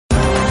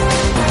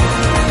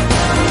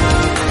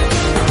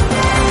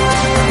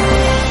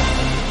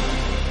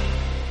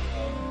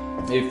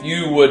if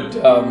you would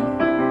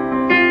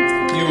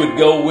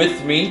go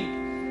with me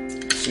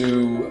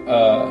to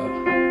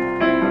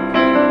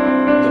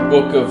the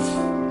book of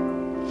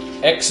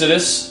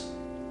Exodus,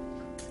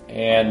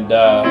 and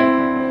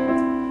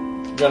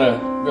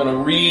gonna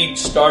read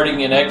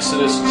starting in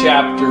Exodus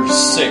chapter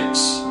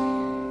 6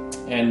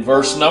 and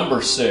verse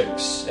number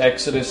 6.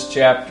 Exodus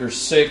chapter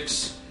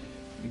 6,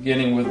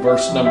 beginning with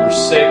verse number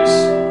 6.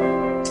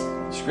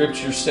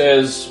 Scripture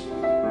says,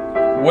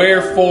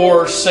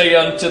 "Wherefore say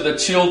unto the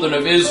children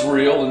of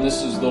Israel," and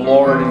this is the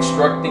Lord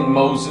instructing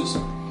Moses,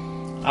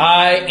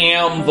 "I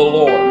am the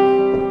Lord,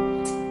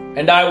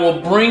 and I will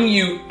bring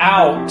you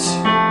out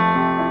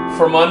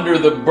from under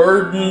the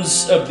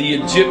burdens of the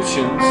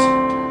Egyptians,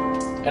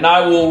 and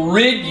I will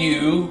rid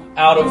you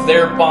out of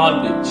their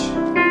bondage.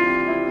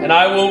 And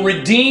I will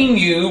redeem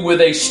you with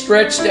a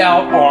stretched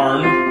out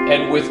arm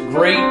and with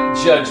great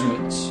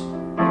judgments.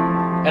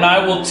 And I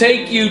will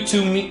take you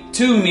to me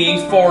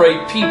for a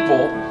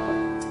people,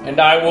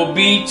 and I will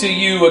be to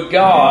you a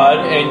God,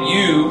 and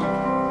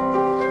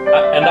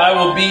I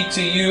will be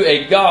to you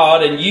a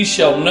God, and ye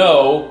shall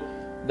know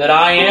that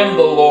I am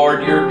the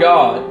Lord your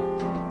God,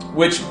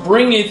 which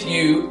bringeth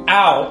you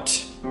out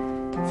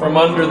from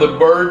under the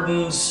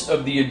burdens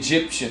of the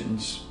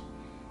Egyptians."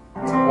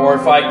 Or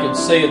if I could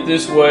say it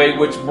this way,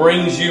 which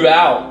brings you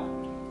out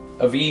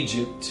of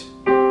Egypt.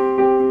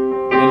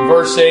 In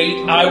verse 8,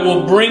 "I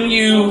will bring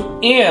you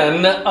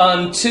in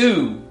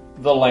unto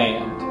the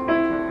land,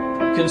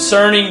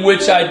 concerning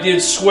which I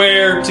did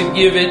swear to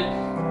give it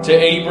to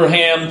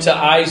Abraham, to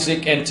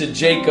Isaac, and to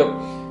Jacob,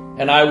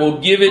 and I will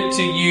give it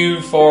to you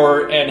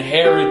for an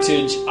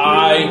heritage.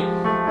 I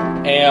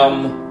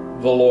am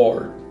the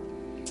Lord."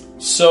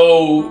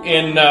 So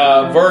in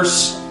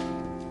verse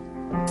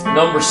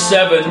number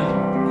 7,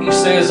 he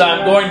says,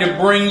 I'm going to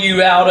bring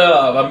you out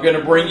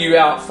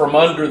from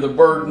under the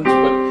burdens,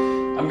 but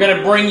I'm going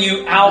to bring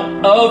you out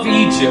of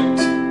Egypt.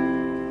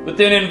 But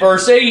then in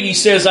verse 8, he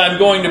says, I'm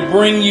going to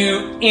bring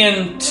you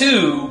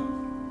into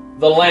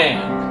the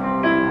land.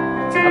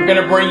 I'm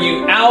going to bring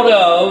you out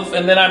of,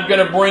 and then I'm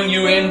going to bring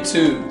you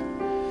into.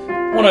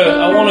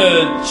 I want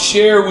to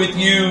share with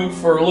you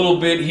for a little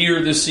bit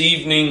here this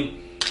evening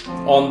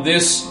on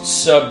this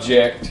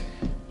subject.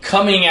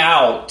 Coming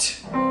out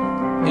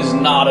is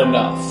not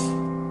enough.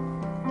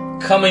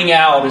 Coming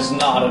out is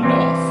not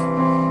enough.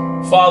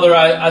 Father,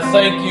 I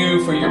thank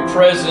you for your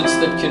presence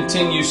that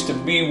continues to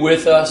be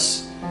with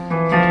us.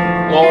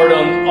 Lord,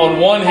 on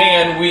one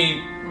hand,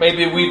 we've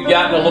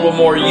gotten a little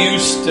more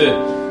used to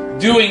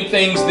doing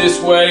things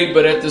this way,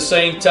 but at the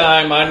same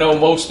time, I know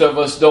most of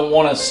us don't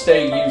want to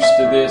stay used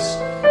to this.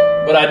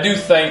 But I do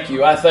thank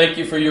you. I thank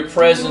you for your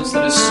presence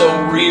that is so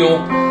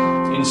real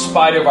in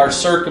spite of our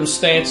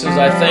circumstances.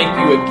 I thank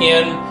you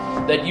again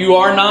that you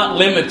are not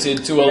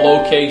limited to a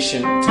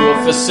location, to a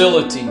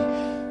facility,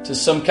 to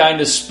some kind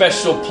of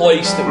special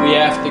place that we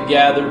have to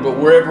gather, but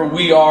wherever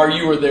we are,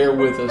 you are there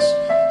with us.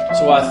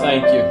 So I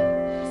thank you.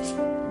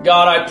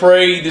 God, I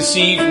pray this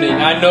evening,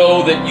 I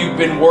know that you've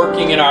been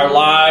working in our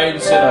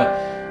lives, and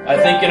I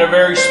think in a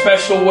very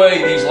special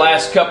way these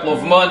last couple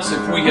of months,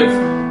 if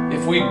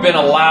we've been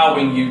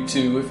allowing you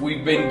to, if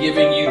we've been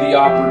giving you the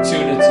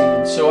opportunity.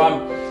 And so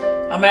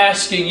I'm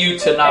asking you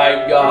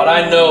tonight, God,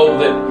 I know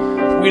that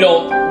we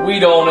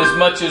don't, as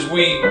much as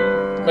we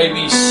may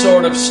be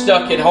sort of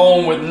stuck at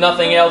home with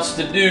nothing else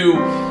to do,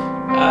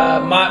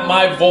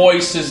 my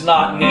voice is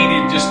not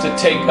needed just to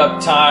take up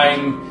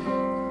time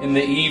in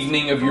the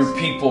evening of your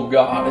people,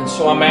 God. And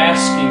so I'm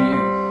asking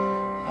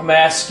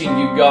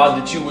you, God,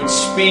 that you would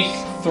speak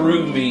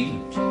through me,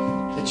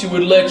 that you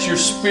would let your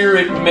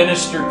Spirit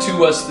minister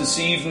to us this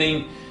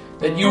evening,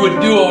 that you would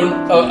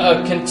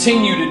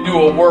continue to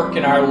do a work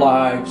in our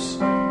lives.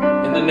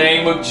 In the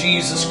name of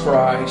Jesus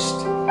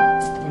Christ.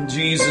 In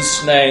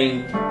Jesus'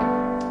 name,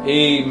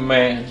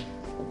 amen.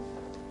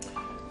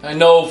 I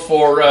know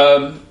for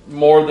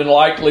more than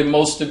likely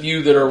most of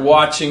you that are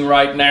watching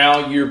right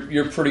now,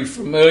 you're pretty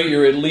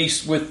familiar at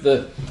least with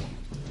the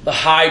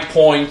high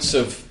points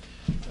of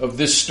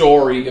this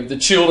story of the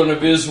children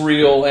of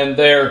Israel and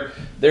their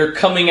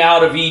coming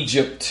out of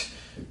Egypt.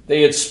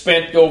 They had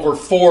spent over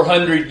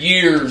 400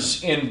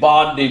 years in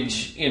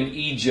bondage in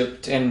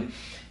Egypt, and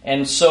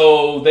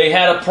so they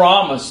had a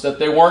promise that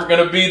they weren't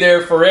going to be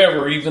there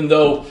forever, even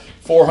though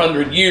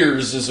 400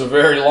 years is a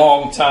very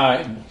long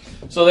time.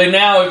 So they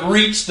now have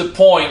reached the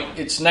point,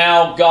 it's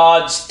now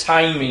God's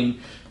timing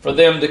for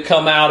them to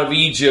come out of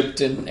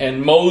Egypt,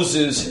 and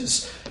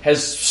Moses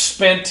has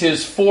spent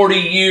his 40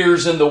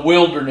 years in the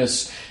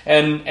wilderness,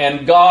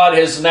 and God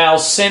has now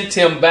sent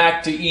him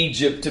back to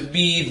Egypt to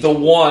be the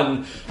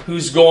one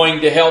who's going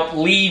to help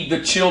lead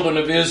the children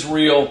of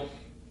Israel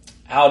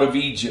out of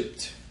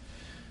Egypt.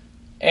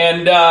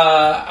 And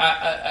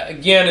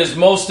again, as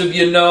most of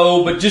you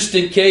know, but just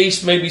in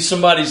case maybe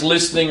somebody's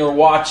listening or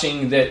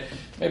watching that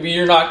maybe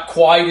you're not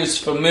quite as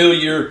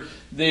familiar,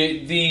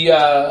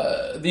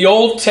 the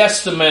Old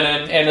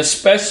Testament and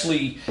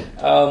especially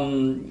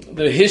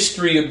the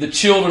history of the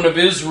children of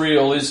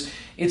Israel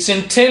it's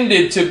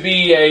intended to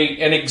be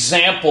an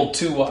example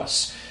to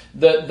us.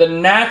 the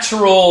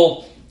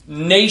natural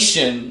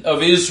nation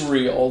of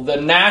Israel, the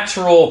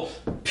natural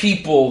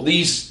people,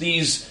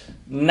 these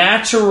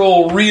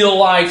natural real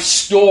life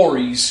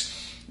stories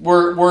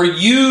were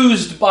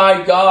used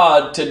by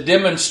God to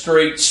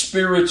demonstrate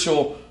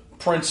spiritual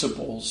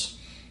principles.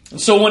 And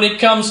so when it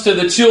comes to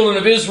the children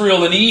of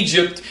Israel in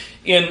Egypt,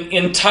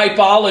 in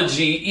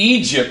typology,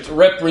 Egypt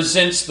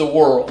represents the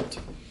world.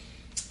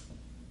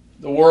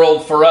 The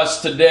world for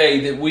us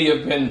today that we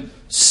have been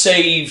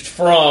saved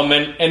from.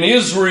 And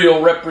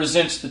Israel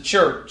represents the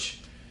church.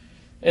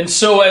 And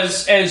so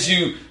as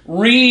you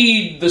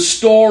read the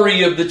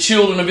story of the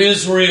children of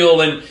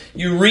Israel and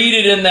you read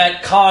it in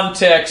that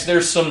context,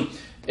 there's some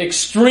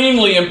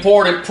extremely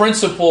important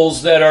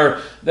principles that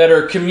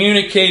are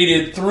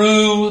communicated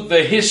through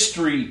the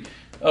history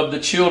of the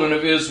children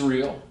of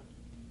Israel.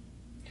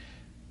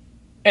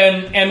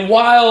 And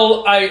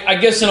while I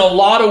guess in a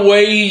lot of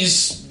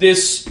ways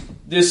this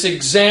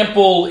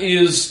example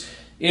is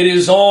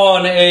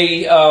on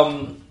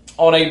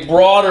a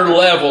broader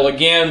level,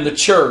 again, the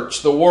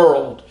church, the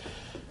world,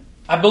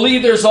 I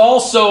believe there's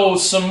also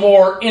some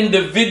more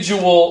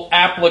individual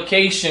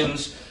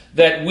applications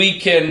that we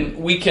can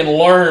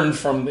learn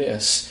from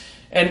this.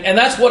 And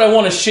that's what I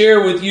want to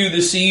share with you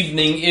this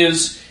evening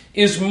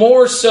is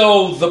more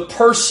so the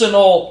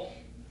personal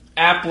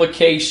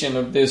application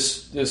of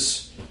this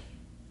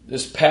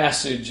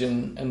passage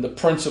and the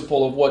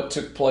principle of what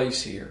took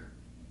place here.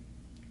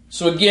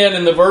 So again,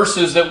 in the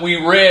verses that we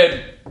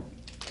read,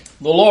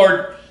 the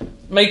Lord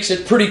makes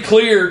it pretty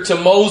clear to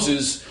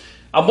Moses,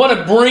 I'm going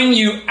to bring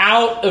you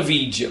out of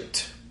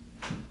Egypt.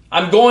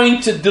 I'm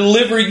going to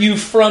deliver you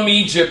from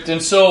Egypt.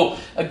 And so,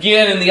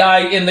 again,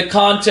 in the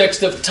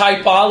context of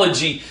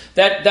typology,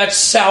 that's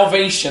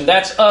salvation.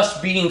 That's us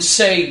being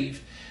saved.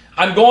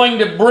 I'm going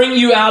to bring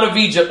you out of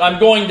Egypt. I'm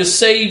going to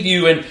save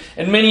you. And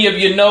many of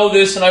you know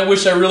this, and I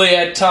wish I really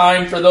had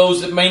time for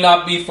those that may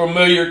not be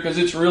familiar, because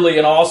it's really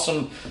an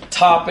awesome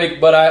topic,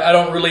 but I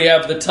don't really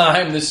have the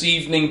time this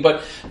evening.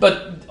 But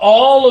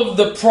all of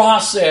the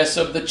process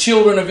of the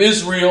children of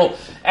Israel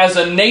as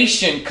a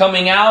nation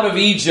coming out of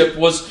Egypt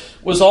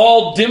was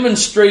all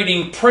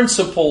demonstrating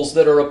principles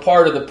that are a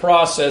part of the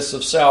process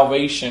of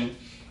salvation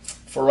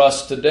for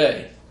us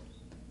today.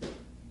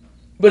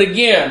 But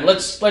again,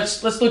 let's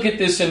look at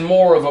this in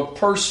more of a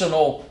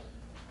personal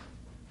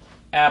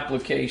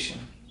application.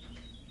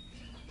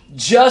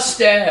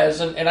 Just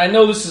as, and I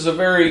know this is a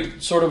very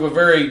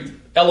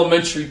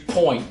elementary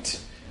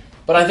point,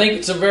 but I think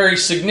it's a very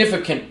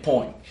significant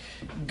point.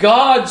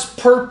 God's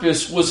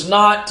purpose was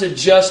not to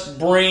just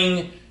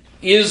bring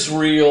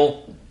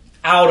Israel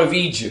out of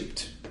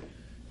Egypt.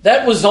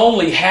 That was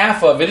only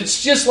half of it.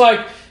 It's just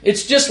like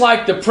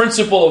the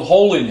principle of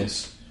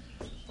holiness.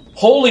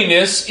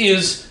 Holiness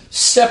is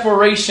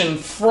separation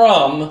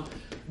from,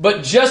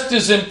 but just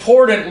as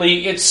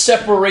importantly, it's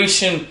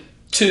separation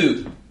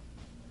to.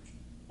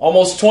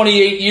 Almost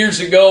 28 years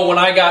ago when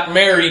I got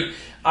married,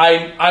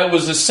 I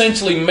was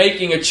essentially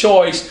making a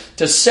choice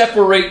to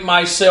separate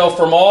myself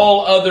from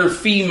all other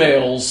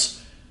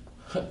females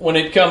when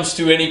it comes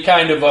to any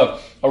kind of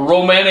a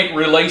romantic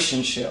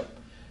relationship.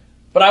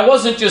 But I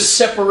wasn't just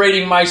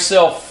separating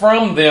myself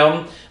from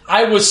them,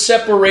 I was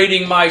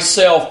separating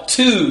myself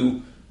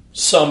to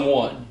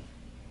someone.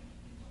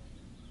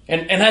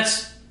 And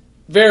that's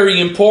very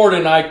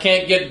important. I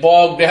can't get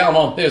bogged down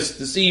on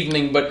this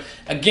evening, but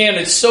again,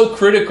 it's so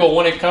critical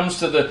when it comes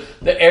to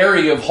the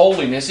area of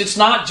holiness. It's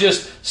not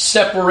just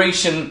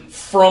separation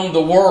from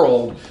the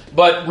world,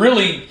 but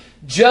really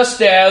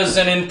just as,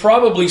 and in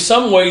probably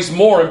some ways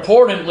more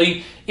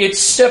importantly, it's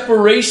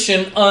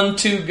separation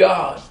unto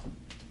God.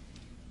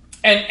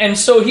 And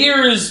so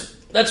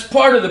that's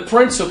part of the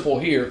principle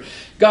here.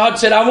 God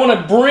said, I want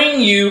to bring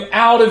you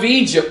out of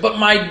Egypt, but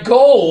my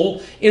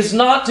goal is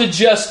not to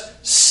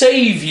just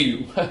save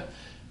you.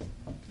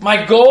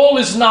 My goal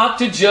is not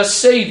to just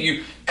save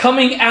you.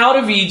 Coming out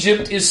of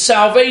Egypt is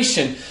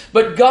salvation.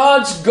 But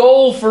God's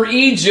goal for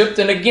Egypt,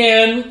 and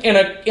again, in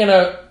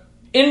a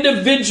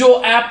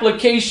individual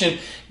application,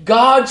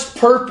 God's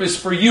purpose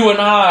for you and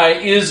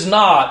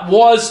I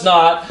was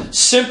not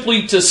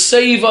simply to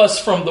save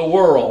us from the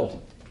world.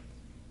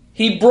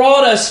 He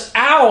brought us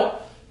out,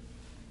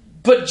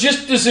 but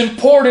just as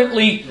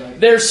importantly,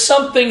 there's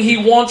something He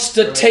wants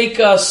to take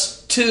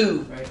us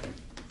to.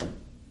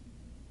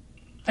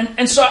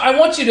 And so I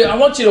want you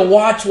to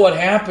watch what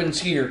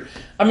happens here.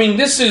 I mean,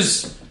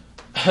 this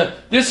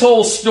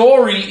whole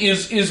story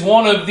is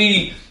one of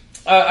the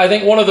I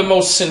think one of the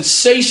most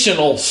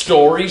sensational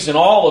stories in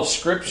all of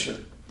Scripture.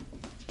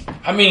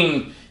 I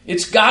mean,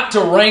 it's got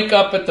to rank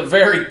up at the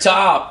very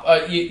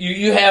top.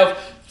 You have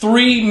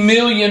 3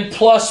 million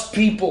plus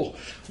people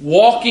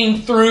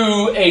walking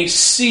through a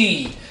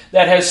sea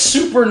that has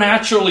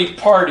supernaturally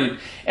parted.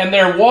 And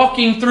they're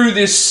walking through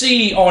this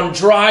sea on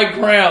dry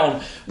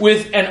ground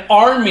with an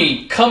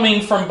army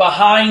coming from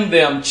behind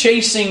them,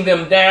 chasing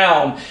them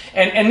down.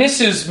 And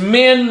this is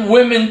men,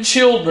 women,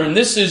 children.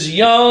 This is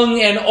young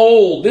and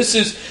old. This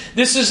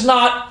is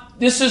not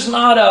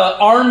an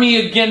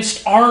army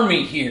against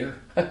army here.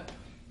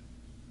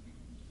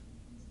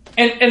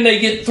 And they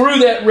get through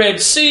that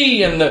Red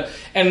Sea, and the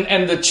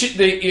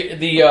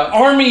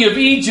army of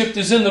Egypt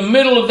is in the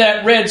middle of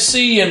that Red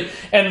Sea,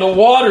 and the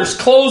waters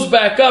close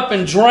back up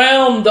and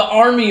drown the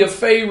army of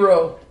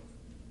Pharaoh.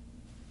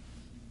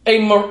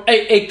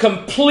 A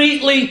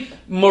completely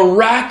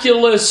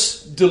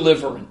miraculous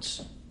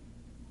deliverance.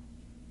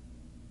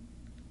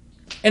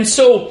 And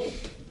so,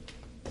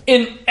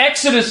 in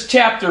Exodus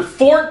chapter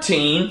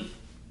 14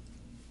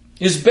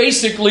 is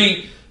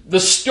basically the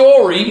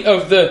story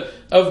of the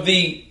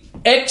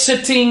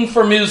exiting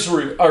from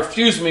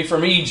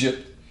from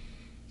Egypt.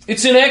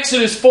 It's in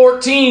Exodus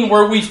 14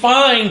 where we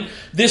find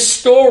this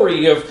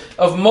story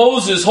of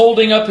Moses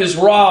holding up his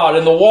rod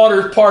and the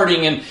water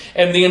parting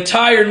and the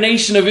entire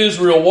nation of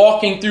Israel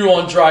walking through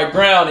on dry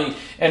ground.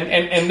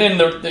 And then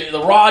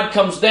the rod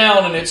comes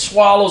down and it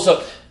swallows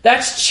up.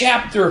 That's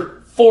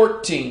chapter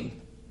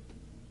 14.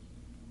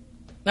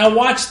 Now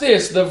watch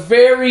this. The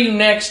very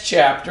next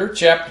chapter,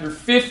 chapter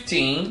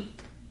 15,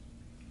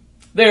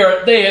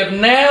 they have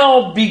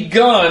now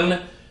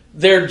begun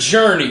their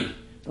journey.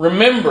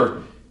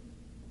 Remember,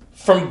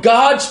 from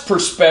God's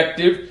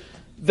perspective,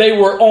 they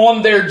were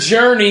on their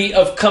journey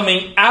of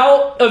coming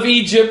out of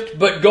Egypt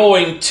but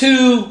going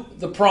to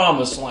the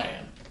Promised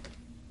Land.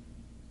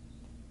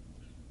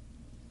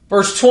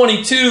 Verse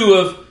 22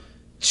 of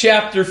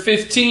chapter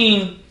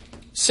 15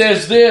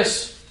 says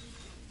this: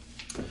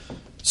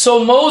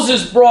 So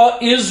Moses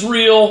brought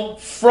Israel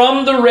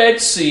from the Red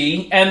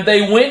Sea, and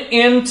they went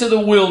into the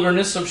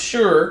wilderness of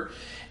Shur,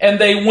 and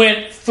they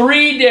went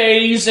 3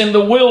 days in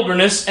the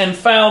wilderness and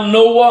found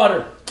no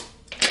water.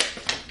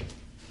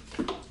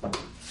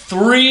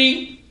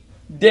 3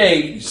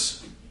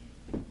 days.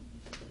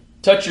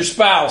 Touch your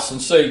spouse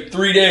and say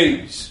 3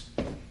 days.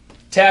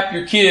 Tap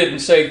your kid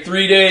and say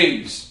 3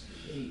 days.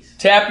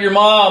 Tap your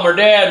mom or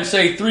dad and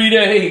say 3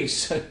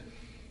 days.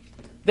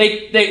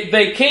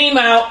 They came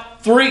out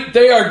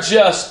they are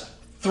just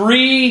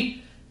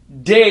 3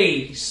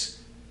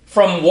 days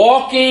from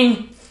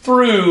walking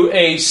through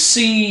a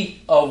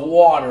sea of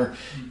water.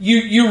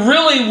 You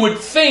really would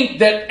think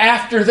that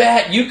after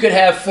that you could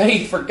have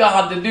faith for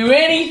God to do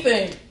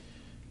anything.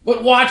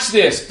 But watch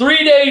this.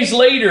 3 days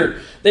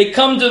later, they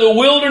come to the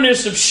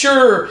wilderness of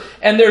Shur,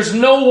 and there's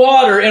no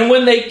water. And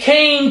when they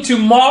came to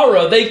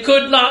Marah, they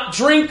could not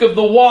drink of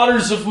the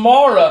waters of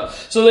Marah.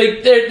 So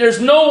there's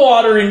no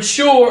water in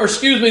Shur.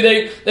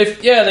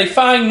 They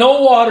find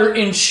no water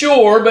in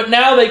Shur, but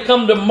now they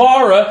come to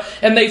Marah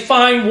and they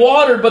find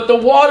water, but the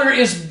water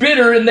is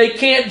bitter and they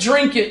can't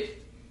drink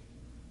it.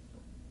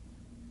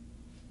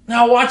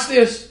 Now watch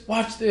this.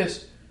 Watch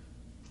this.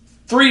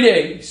 3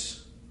 days.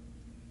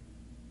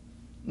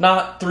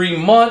 Not 3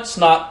 months,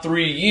 not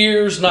 3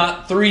 years,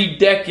 not 3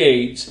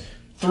 decades.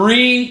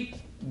 3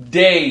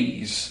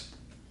 days.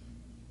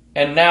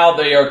 And now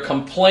they are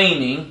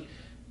complaining.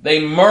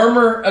 They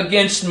murmur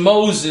against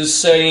Moses,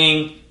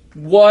 saying,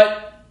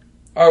 "What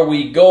are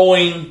we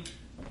going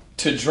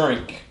to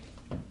drink?"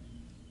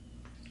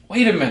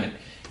 Wait a minute.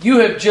 You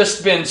have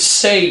just been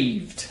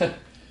saved.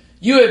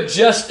 You have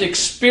just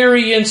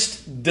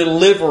experienced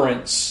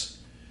deliverance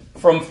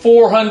from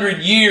 400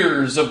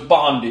 years of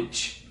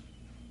bondage.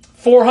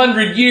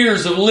 400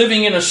 years of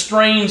living in a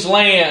strange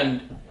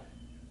land.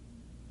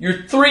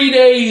 You're 3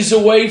 days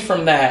away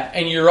from that,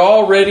 and you're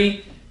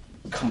already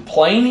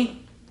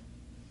complaining.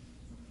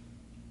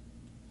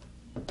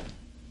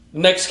 The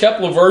next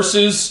couple of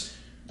verses,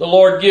 the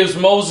Lord gives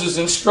Moses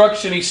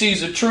instruction. He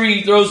sees a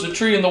tree, throws the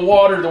tree in the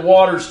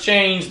water's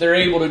changed, they're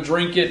able to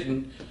drink it,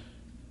 and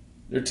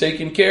they're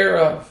taken care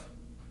of.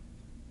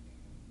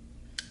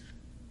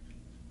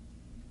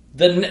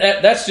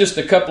 That's just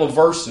a couple of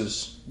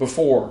verses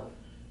before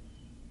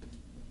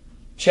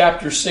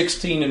chapter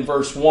 16 and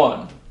verse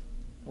 1.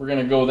 We're going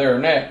to go there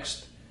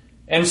next.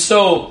 And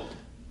so,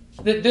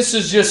 this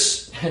is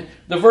just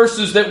the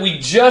verses that we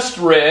just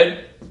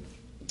read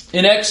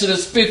in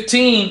Exodus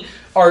 15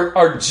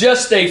 are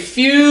just a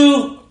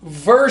few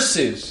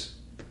verses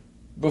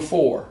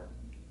before.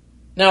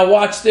 Now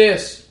watch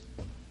this.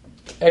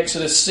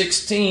 Exodus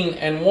 16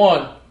 and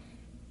 1.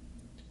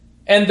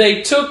 And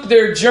they took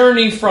their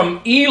journey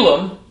from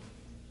Elim,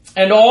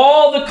 and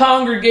all the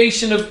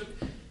congregation of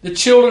the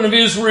children of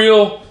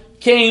Israel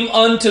came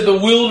unto the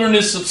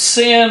wilderness of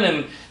Sin,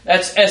 and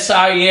that's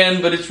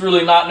S-I-N, but it's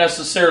really not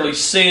necessarily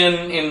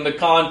sin in the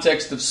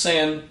context of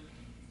sin,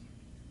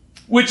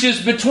 which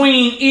is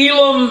between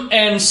Elim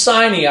and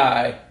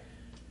Sinai,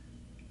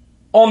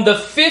 on the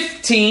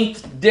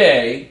 15th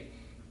day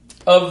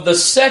of the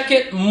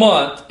 2nd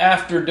month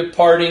after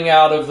departing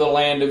out of the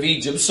land of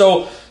Egypt.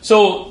 So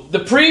the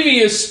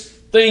previous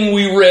thing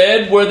we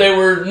read, where there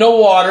were no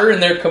water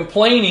and they're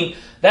complaining,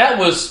 that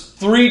was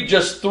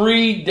just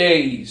 3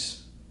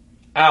 days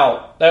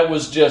out. That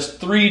was just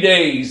 3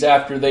 days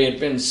after they had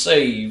been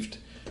saved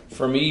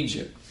from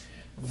Egypt.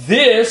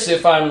 This,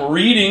 if I'm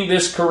reading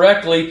this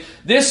correctly,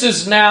 this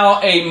is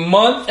now a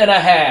month and a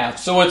half.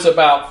 So it's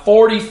about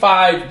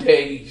 45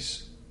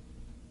 days.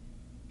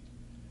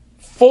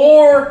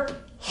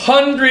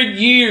 400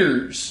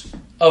 years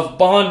of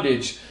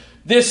bondage.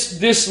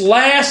 this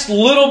last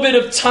little bit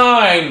of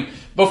time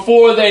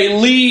before they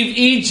leave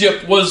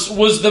Egypt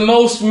was the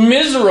most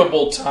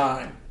miserable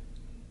time.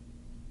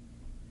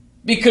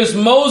 Because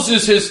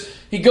Moses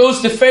he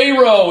goes to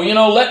Pharaoh,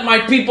 let my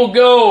people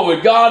go.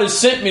 And God has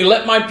sent me,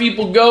 let my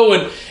people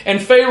go. And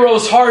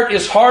Pharaoh's heart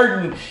is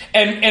hardened.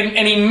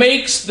 And he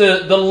makes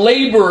the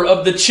labor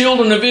of the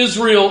children of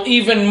Israel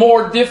even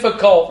more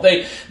difficult.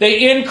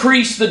 They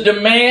increase the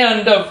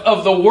demand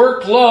of the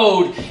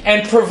workload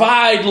and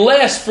provide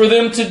less for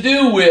them to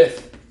do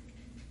with.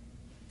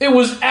 It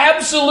was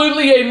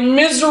absolutely a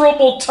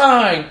miserable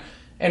time.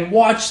 And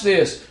watch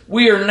this.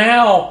 We are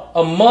now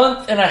a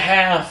month and a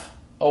half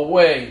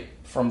away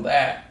from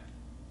that.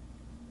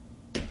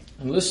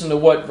 And listen to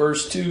what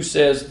verse 2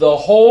 says. The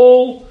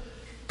whole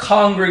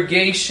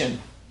congregation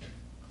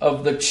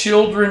of the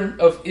children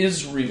of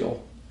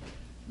Israel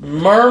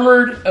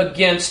murmured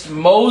against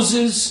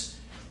Moses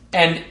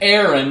and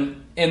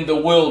Aaron in the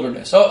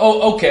wilderness.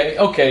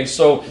 Okay.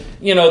 So,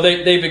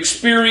 they've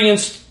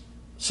experienced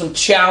some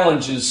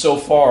challenges so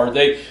far.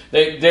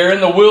 They're in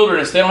the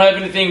wilderness. They don't have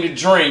anything to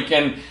drink.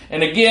 And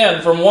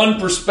again, from one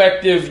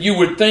perspective, you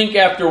would think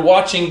after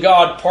watching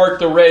God part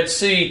the Red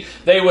Sea,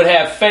 they would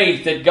have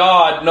faith that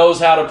God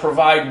knows how to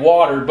provide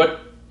water. But,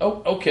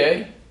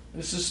 okay,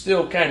 this is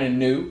still kind of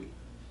new.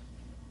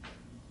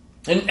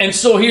 And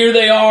so here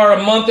they are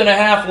a month and a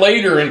half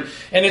later, and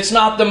it's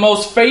not the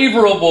most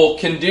favorable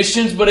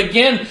conditions, but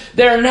again,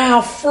 they're now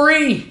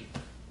free.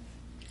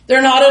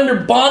 They're not under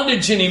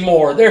bondage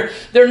anymore.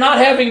 They're not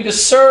having to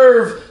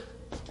serve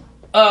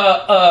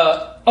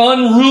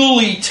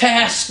unruly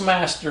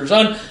taskmasters,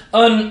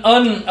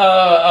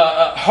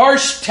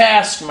 harsh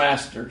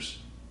taskmasters.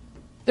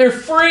 They're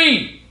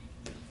free.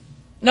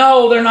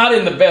 No, they're not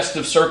in the best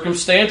of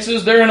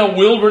circumstances. They're in a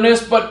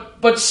wilderness,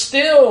 but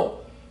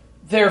still,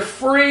 they're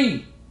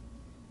free.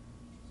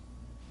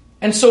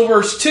 And so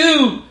verse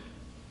 2,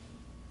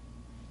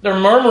 they're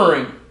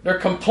murmuring. They're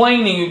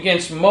complaining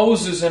against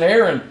Moses and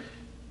Aaron.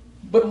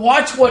 But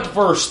watch what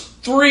verse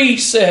 3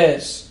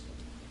 says.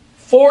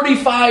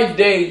 45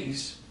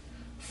 days.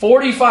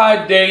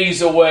 45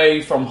 days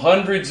away from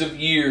hundreds of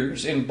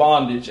years in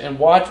bondage. And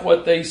watch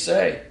what they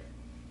say.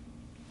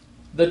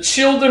 The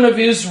children of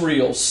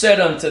Israel said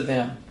unto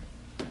them,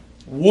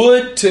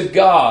 Would to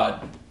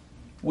God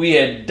we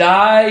had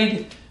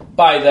died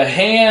by the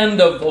hand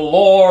of the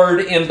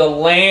Lord in the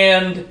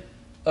land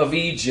of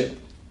Egypt.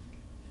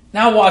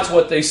 Now watch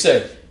what they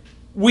say.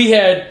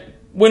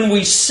 When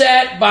we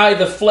sat by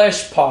the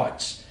flesh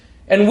pots,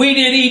 and we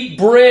did eat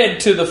bread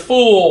to the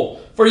full,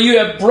 for you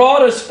have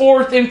brought us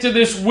forth into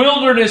this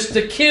wilderness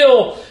to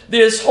kill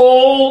this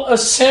whole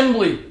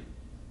assembly.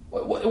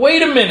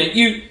 Wait a minute.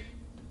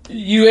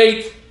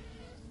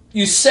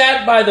 You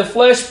sat by the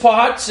flesh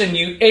pots and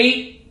you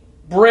ate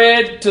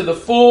bread to the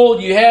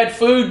full. You had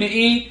food to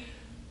eat.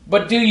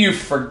 But do you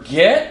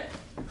forget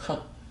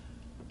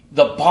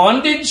the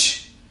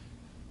bondage?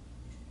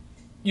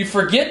 You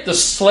forget the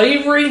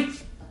slavery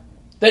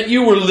that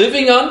you were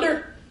living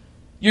under?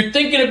 You're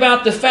thinking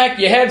about the fact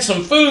you had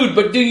some food,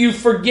 but do you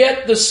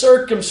forget the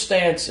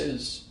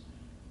circumstances?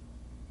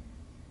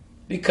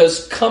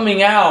 Because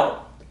coming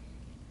out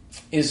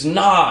is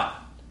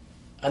not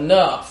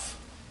enough.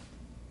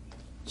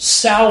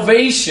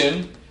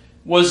 Salvation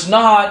was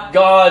not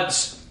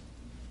God's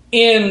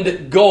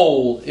end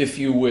goal, if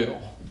you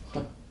will.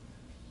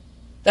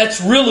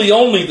 That's really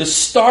only the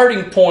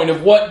starting point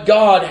of what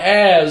God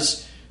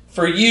has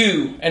for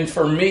you and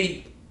for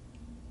me.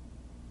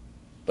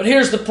 But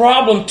here's the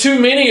problem. Too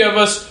many of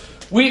us,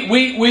 we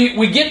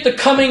get the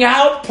coming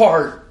out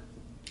part.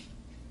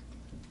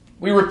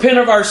 We repent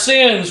of our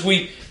sins.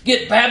 We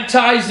get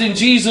baptized in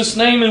Jesus'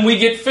 name and we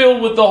get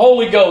filled with the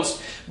Holy Ghost.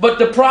 But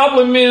the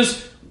problem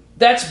is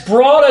that's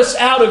brought us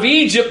out of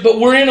Egypt, but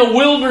we're in a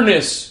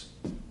wilderness.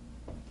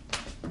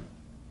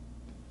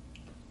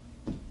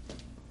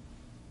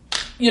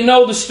 You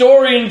know the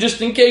story, and just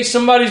in case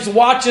somebody's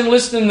watching,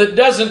 listening that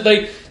doesn't,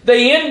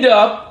 they end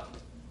up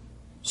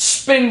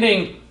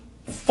spending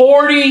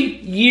 40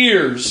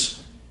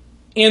 years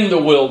in the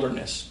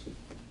wilderness.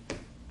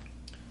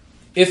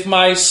 If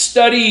my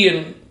study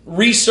and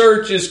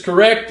research is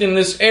correct in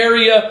this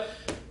area,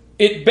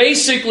 it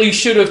basically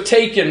should have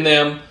taken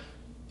them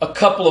a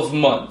couple of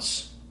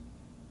months.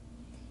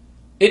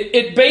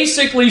 It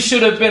basically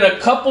should have been a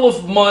couple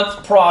of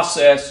month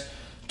process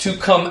to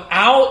come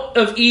out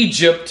of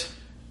Egypt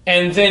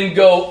and then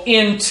go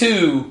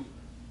into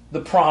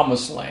the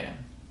promised land.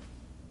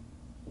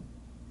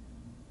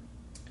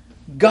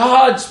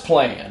 God's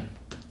plan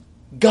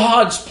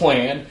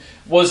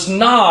was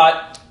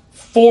not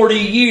 40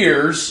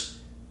 years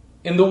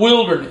in the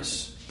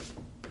wilderness.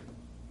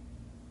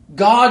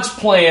 God's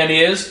plan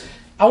is,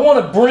 I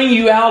want to bring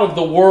you out of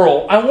the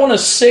world. I want to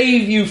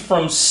save you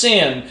from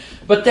sin.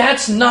 But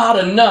that's not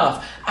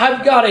enough.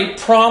 I've got a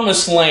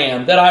promised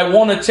land that I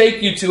want to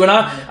take you to. And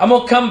I'm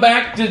going to come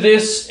back to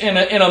this in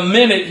a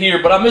minute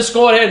here. But I'm just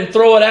go ahead and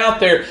throw it out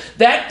there.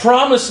 That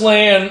promised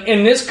land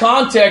in this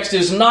context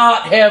is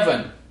not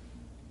heaven.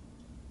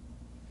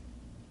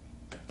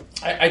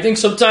 I think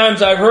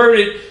sometimes I've heard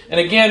it, and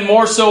again,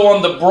 more so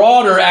on the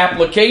broader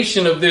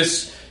application of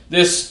this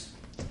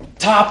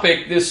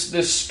topic,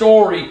 this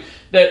story,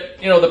 that,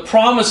 the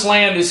promised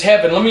land is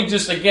heaven. Let me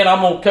just, again,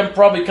 I'm going to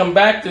probably come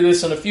back to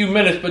this in a few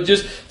minutes, but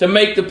just to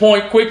make the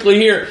point quickly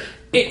here,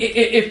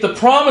 if the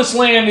promised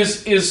land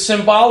is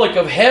symbolic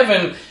of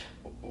heaven,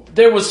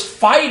 there was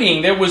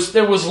fighting, there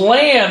was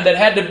land that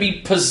had to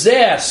be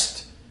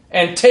possessed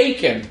and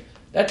taken.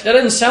 That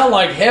doesn't sound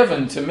like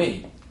heaven to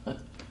me.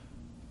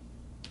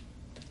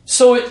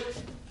 So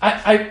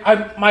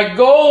my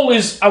goal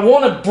is I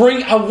want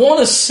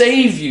to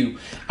save you.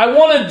 I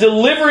want to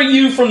deliver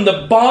you from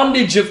the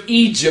bondage of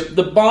Egypt,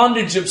 the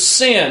bondage of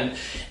sin.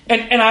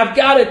 And I've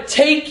got to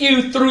take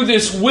you through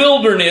this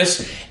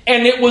wilderness.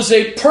 And it was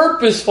a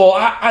purposeful.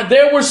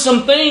 There were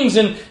some things,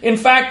 and in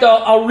fact,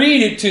 I'll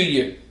read it to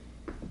you.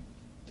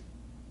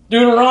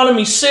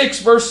 Deuteronomy 6,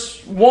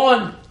 verse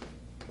 1.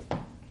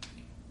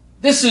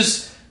 This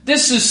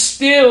is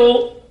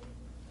still,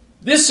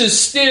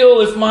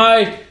 if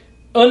my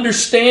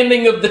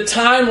understanding of the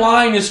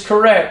timeline is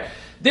correct,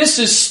 this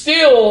is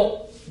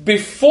still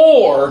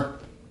before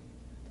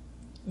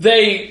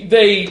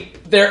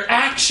their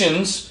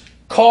actions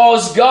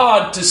caused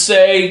God to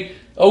say,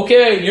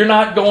 okay, you're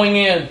not going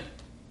in.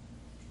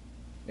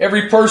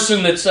 Every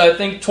person that's, I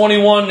think,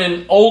 21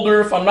 and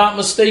older, if I'm not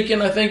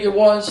mistaken, I think it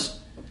was,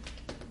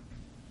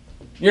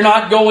 you're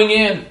not going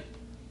in.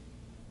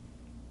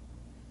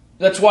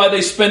 That's why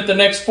they spent the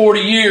next 40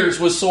 years,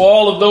 was so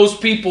all of those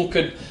people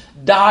could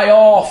die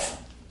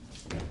off.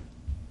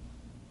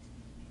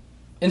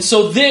 And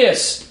so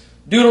this,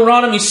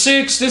 Deuteronomy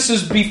 6, this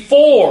is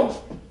before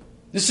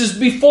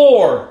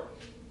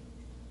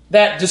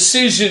that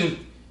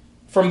decision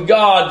from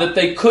God that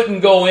they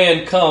couldn't go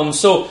in comes.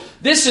 So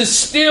this is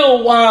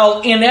still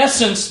while, in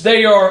essence,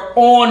 they are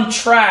on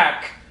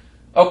track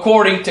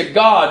according to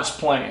God's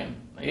plan.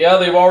 Yeah,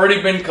 they've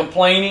already been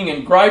complaining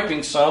and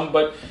griping some,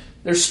 but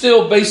they're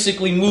still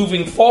basically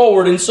moving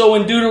forward. And so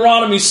in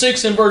Deuteronomy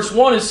 6 and verse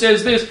 1, it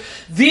says this: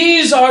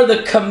 these are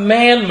the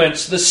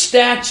commandments, the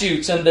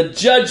statutes, and the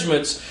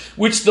judgments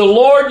which the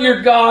Lord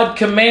your God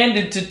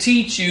commanded to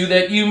teach you,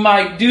 that you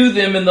might do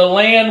them in the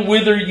land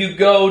whither you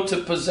go to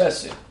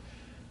possess it.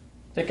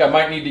 I think I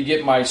might need to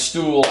get my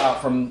stool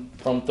out from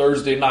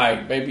Thursday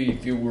night. Maybe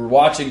if you were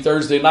watching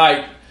Thursday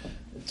night,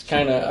 it's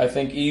kind of, I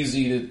think,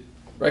 easy to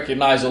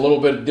recognize a little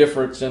bit of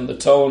difference in the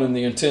tone and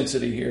the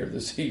intensity here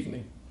this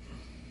evening.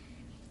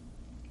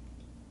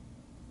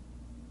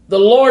 The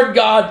Lord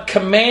God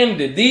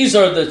commanded. These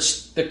are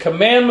the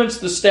commandments,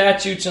 the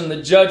statutes, and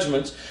the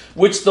judgments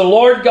which the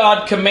Lord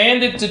God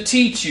commanded to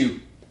teach you.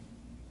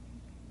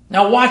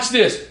 Now watch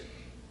this.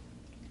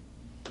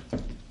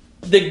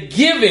 The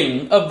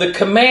giving of the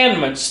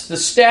commandments, the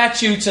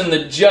statutes, and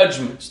the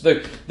judgments.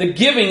 The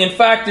giving, in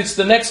fact, it's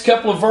the next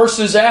couple of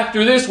verses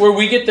after this where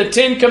we get the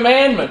 10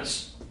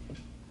 Commandments.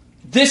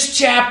 This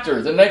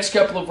chapter, the next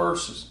couple of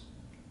verses.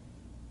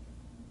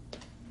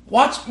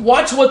 Watch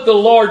what the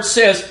Lord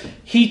says.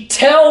 He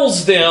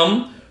tells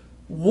them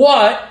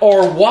what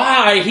or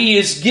why He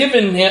is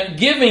giving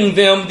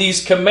them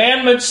these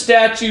commandments,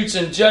 statutes,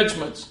 and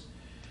judgments.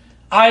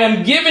 I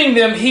am giving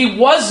them, He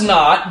was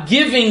not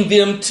giving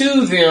them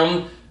to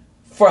them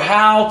for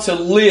how to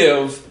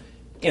live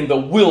in the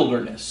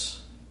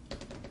wilderness.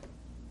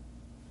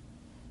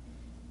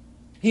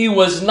 He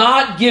was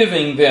not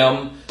giving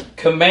them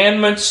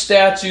commandments,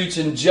 statutes,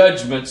 and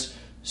judgments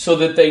so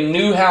that they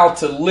knew how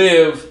to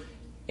live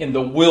in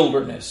the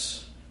wilderness.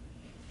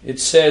 It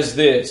says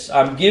this: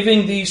 I'm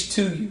giving these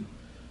to you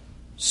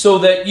so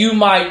that you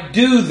might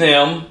do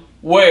them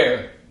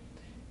where?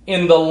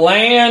 In the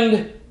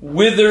land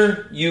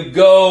whither you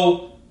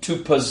go to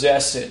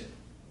possess it.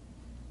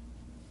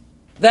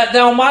 That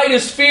thou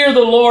mightest fear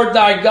the Lord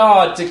thy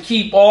God, to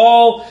keep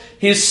all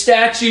His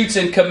statutes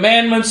and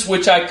commandments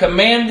which I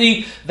command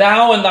thee,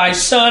 thou and thy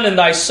son and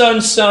thy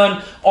son's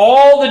son,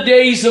 all the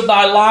days of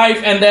thy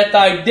life, and that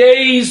thy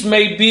days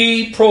may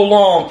be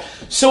prolonged.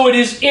 So it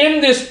is in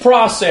this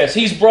process.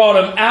 He's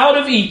brought them out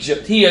of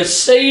Egypt. He has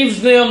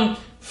saved them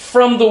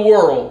from the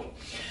world.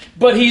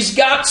 But He's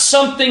got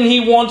something He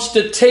wants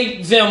to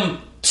take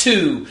them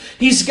to.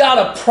 He's got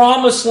a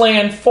promised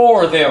land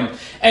for them.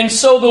 And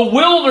so the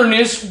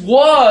wilderness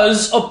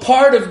was a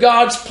part of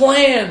God's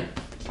plan.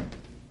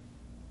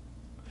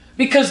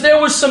 Because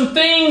there were some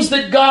things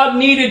that God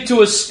needed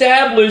to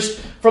establish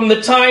from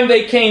the time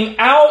they came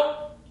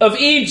out of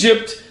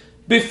Egypt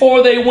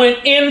before they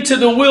went into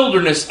the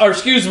wilderness,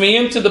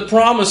 into the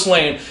promised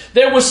land.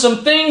 There were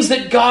some things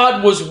that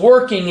God was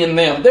working in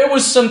them. There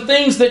was some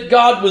things that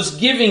God was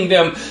giving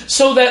them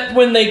so that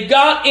when they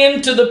got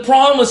into the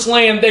promised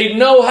land, they'd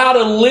know how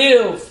to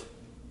live.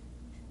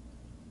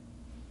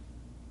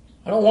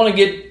 I don't want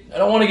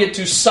to get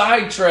too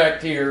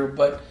sidetracked here,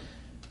 but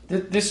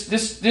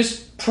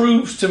this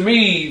proves to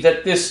me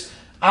that this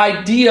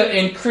idea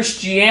in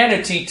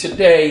Christianity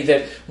today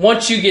that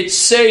once you get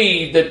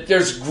saved, that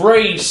there's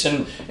grace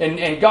and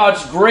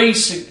God's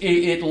grace,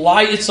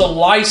 it's a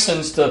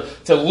license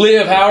to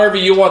live however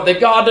you want. That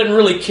God doesn't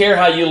really care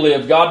how you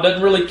live. God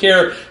doesn't really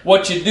care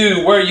what you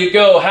do, where you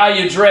go, how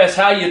you dress,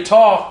 how you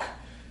talk.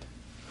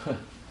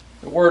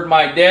 The word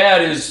my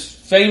dad is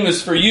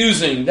famous for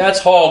using, that's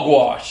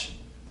hogwash.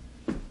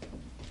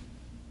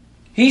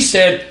 He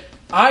said,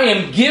 I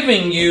am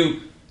giving you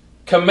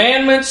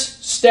commandments,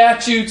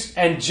 statutes,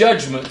 and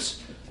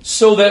judgments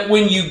so that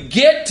when you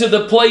get to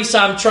the place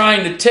I'm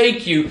trying to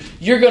take you,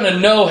 you're going to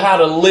know how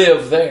to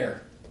live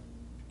there.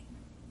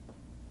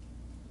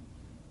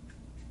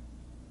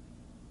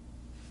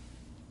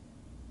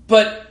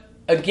 But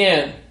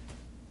again,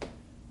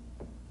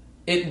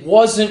 it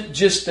wasn't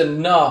just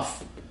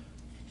enough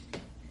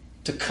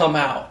to come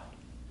out.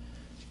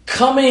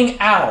 Coming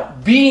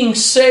out, being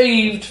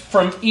saved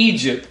from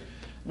Egypt,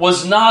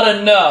 was not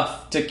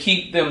enough to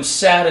keep them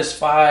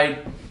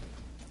satisfied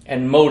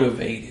and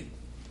motivated.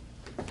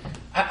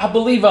 I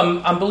believe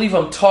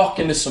I'm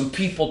talking to some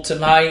people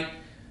tonight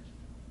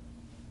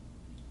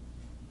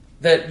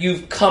that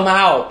you've come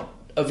out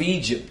of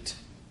Egypt.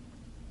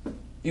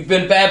 You've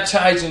been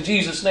baptized in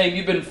Jesus' name.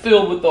 You've been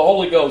filled with the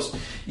Holy Ghost.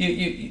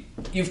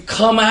 You've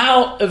come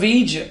out of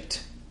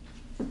Egypt.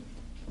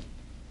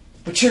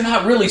 But you're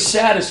not really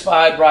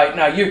satisfied right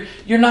now.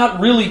 You're not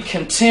really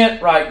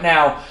content right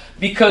now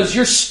because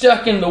you're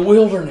stuck in the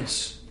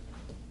wilderness.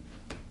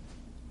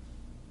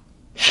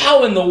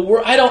 How in the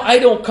world? I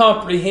don't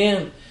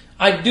comprehend.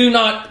 I do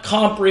not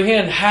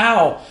comprehend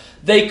how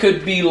they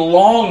could be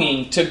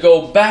longing to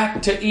go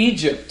back to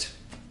Egypt.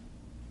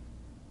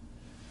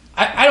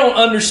 I don't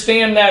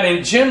understand that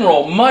in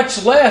general,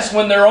 much less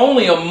when they're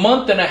only a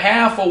month and a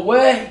half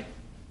away.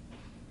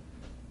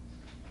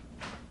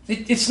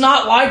 It's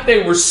not like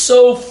they were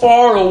so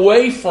far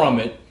away from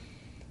it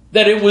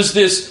that it was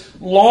this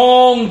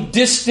long,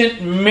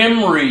 distant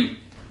memory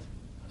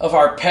of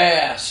our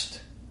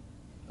past,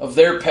 of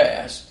their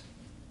past.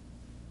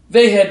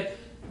 They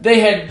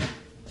had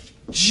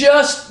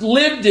just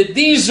lived it.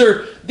 These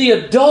are the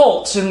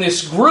adults in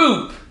this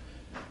group.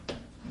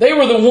 They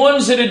were the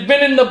ones that had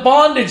been in the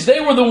bondage. They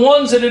were the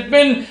ones that had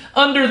been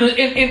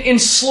in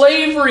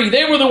slavery.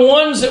 They were the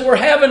ones that were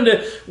having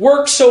to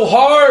work so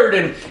hard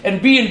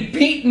and being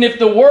beaten if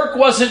the work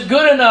wasn't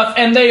good enough.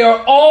 And they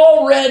are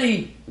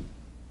already...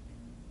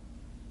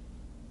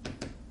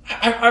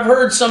 I've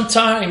heard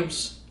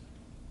sometimes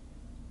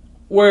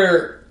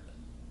where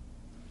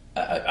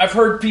I've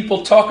heard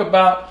people talk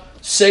about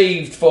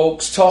saved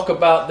folks, talk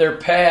about their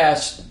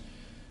past.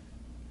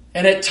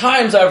 And at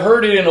times I've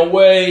heard it in a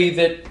way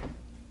that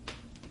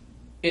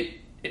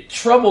it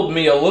troubled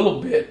me a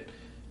little bit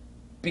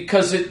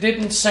because it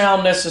didn't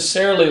sound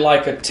necessarily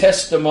like a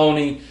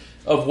testimony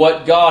of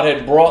what God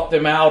had brought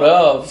them out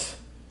of.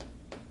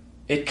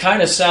 It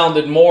kind of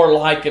sounded more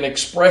like an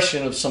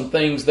expression of some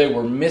things they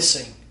were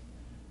missing.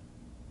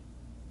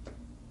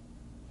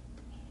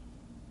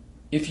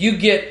 If you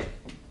get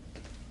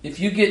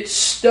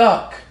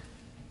stuck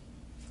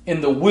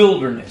in the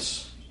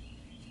wilderness,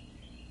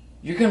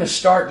 you're going to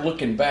start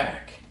looking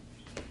back.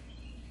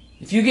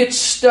 If you get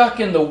stuck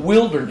in the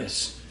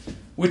wilderness,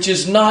 which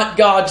is not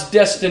God's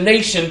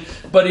destination,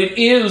 but it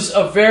is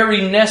a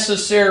very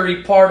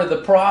necessary part of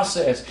the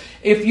process.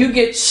 If you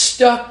get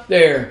stuck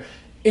there,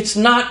 it's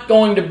not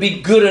going to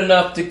be good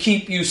enough to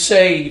keep you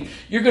saved.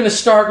 You're going to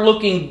start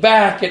looking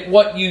back at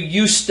what you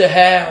used to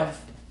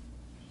have.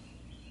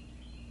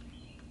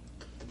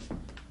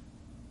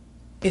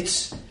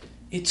 It's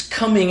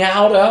coming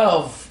out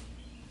of,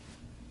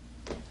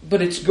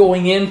 but it's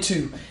going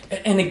into.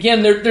 And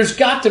again, there's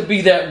got to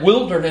be that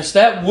wilderness.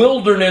 That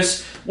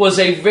wilderness was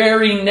a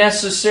very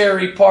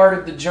necessary part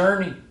of the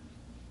journey.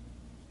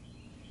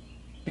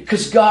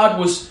 Because God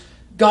was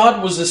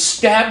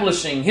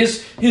establishing.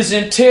 His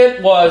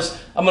intent was,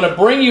 I'm going to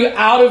bring you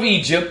out of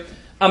Egypt.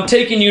 I'm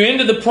taking you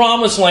into the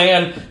promised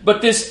land.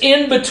 But this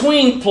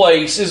in-between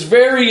place is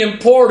very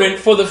important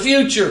for the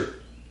future.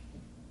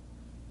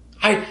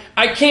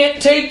 I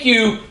can't take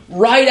you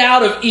right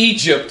out of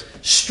Egypt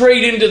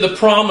straight into the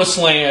promised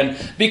land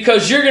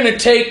because you're going to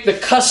take the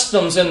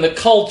customs and the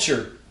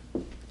culture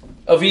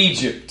of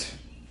Egypt.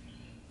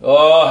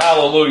 Oh,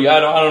 hallelujah. I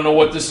don't know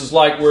what this is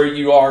like where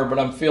you are, but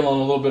I'm feeling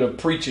a little bit of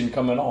preaching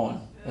coming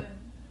on.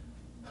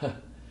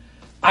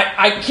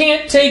 I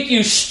can't take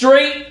you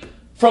straight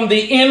from the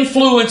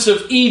influence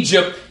of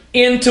Egypt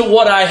into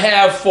what I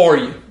have for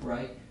you.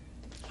 Right.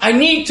 I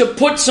need to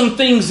put some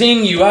things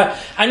in you.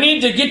 I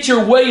need to get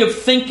your way of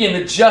thinking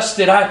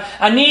adjusted.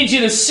 I need you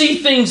to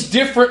see things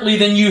differently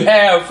than you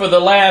have for the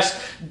last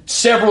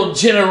several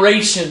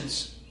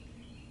generations.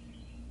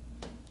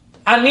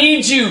 I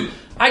need you.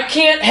 I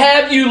can't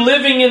have you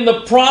living in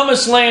the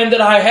promised land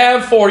that I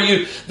have for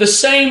you the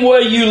same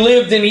way you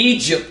lived in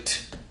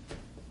Egypt.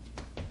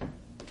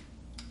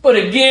 But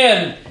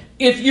again,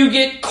 if you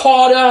get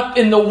caught up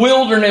in the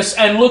wilderness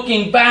and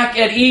looking back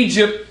at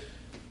Egypt,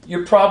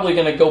 you're probably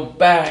going to go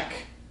back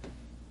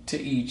to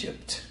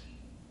Egypt.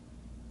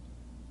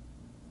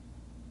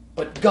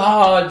 But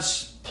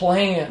God's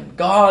plan,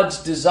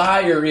 God's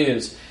desire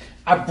is,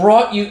 I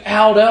brought you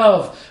out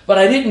of, but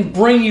I didn't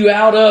bring you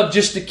out of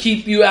just to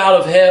keep you out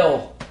of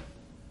hell.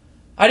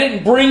 I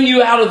didn't bring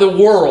you out of the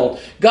world.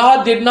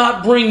 God did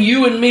not bring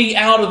you and me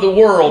out of the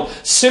world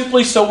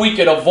simply so we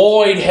could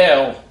avoid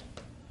hell.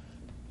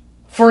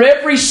 For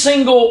every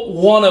single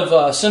one of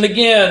us, and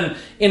again,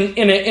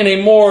 in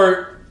a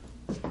more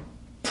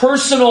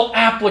personal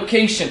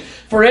application,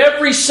 for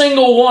every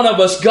single one of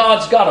us,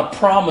 God's got a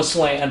promised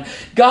land.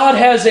 God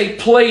has a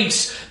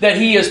place that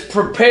He has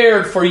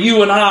prepared for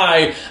you and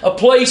I, a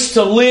place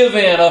to live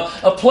in,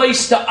 a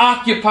place to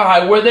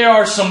occupy, where there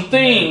are some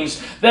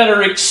things that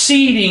are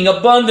exceeding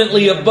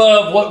abundantly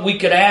above what we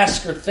could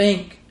ask or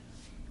think.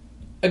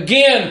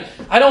 Again,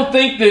 I don't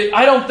think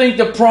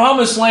the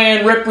promised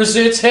land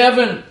represents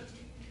heaven,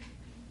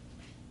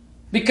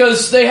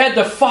 because they had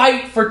to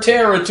fight for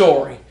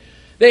territory.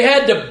 They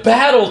had to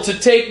battle to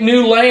take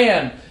new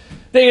land.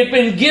 They had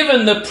been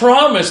given the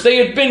promise. They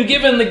had been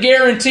given the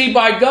guarantee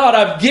by God.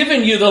 I've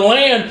given you the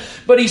land.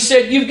 But He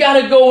said, you've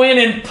got to go in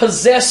and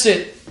possess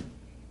it.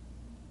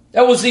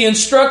 That was the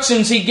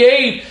instructions He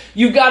gave.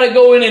 You've got to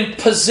go in and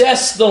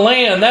possess the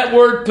land. That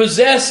word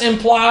possess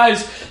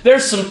implies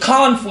there's some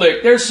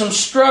conflict. There's some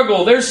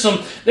struggle. There's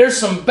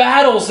some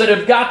battles that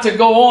have got to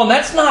go on.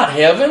 That's not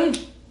heaven.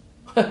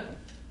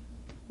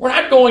 We're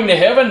not going to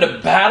heaven to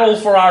battle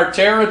for our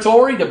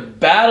territory, to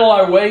battle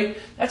our way.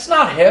 That's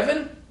not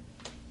heaven.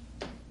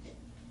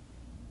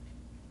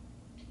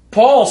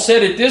 Paul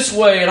said it this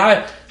way, and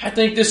I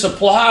think this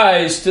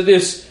applies to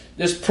this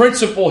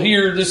principle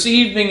here this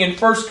evening in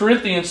 1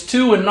 Corinthians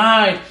 2 and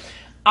 9.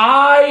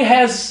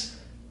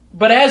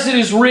 But as it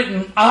is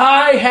written,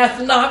 eye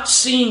hath not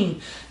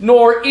seen,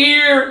 nor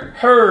ear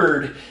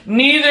heard,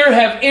 neither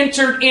have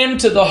entered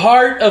into the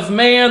heart of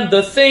man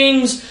the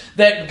things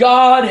that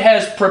God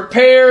has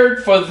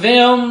prepared for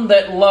them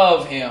that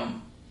love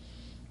Him.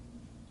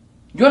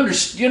 You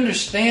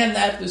understand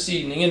that this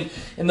evening?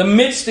 In the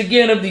midst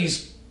again of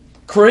these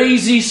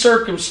crazy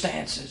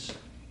circumstances,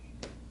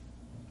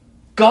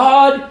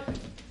 God,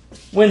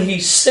 when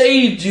He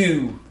saved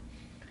you,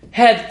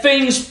 had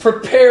things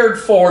prepared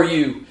for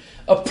you,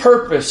 a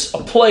purpose, a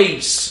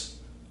place.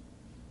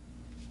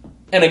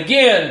 And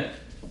again,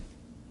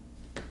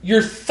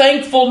 your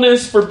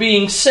thankfulness for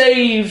being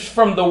saved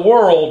from the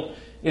world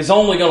is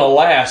only going to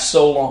last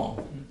so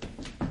long.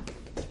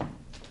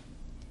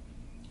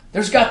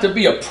 There's got to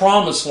be a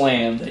promised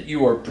land that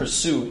you are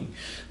pursuing.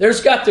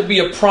 There's got to be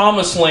a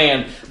promised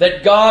land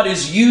that God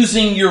is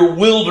using your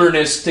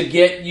wilderness to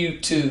get you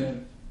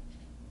to.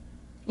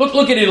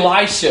 Look at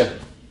Elisha.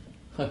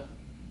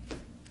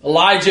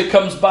 Elijah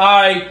comes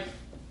by,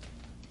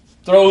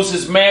 throws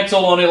his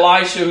mantle on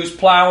Elisha, who's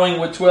plowing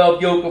with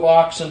 12 yoke of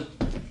oxen.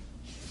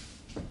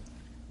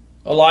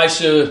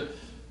 Elisha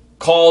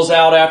calls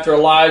out after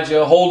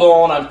Elijah, hold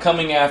on, I'm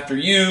coming after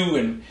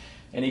you.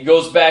 And he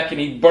goes back and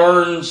he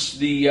burns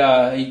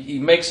he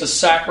makes a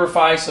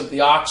sacrifice of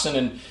the oxen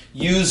and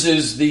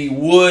uses the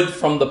wood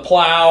from the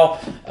plow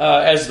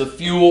as the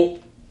fuel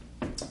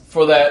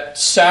for that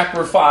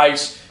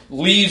sacrifice,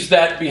 leaves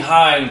that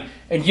behind.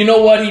 And you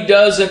know what he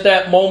does at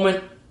that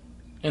moment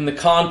in the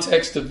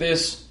context of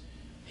this?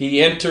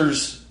 He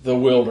enters the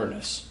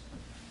wilderness.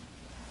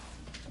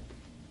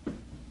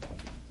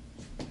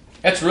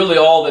 That's really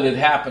all that had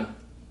happened.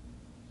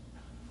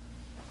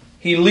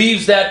 He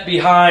leaves that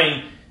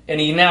behind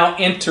and he now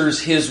enters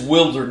his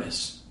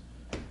wilderness.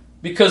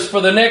 Because for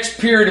the next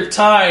period of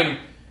time,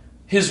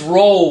 his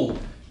role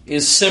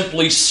is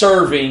simply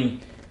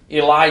serving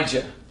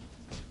Elijah.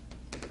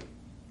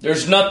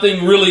 There's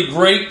nothing really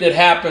great that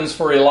happens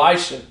for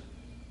Elisha.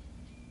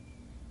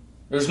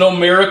 There's no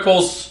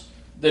miracles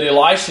that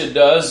Elisha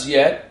does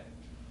yet.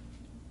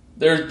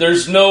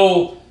 There's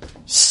no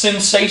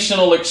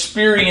sensational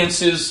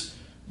experiences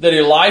that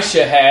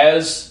Elisha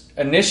has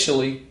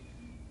initially.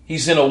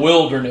 He's in a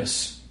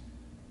wilderness.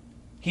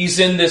 He's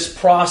in this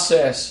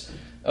process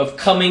of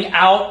coming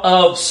out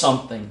of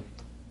something.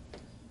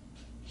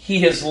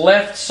 He has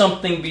left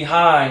something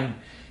behind.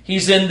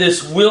 He's in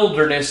this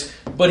wilderness,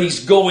 but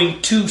he's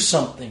going to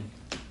something.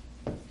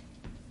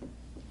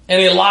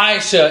 And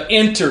Elisha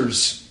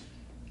enters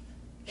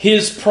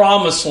his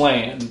promised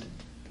land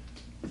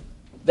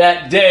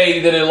that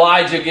day that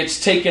Elijah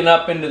gets taken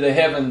up into the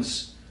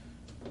heavens,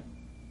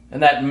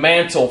 and that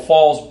mantle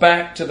falls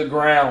back to the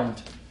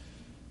ground.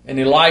 And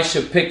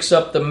Elisha picks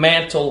up the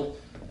mantle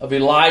of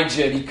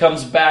Elijah and he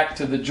comes back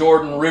to the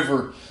Jordan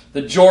River.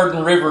 The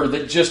Jordan River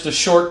that just a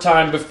short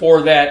time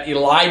before that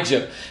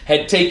Elijah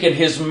had taken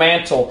his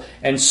mantle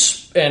and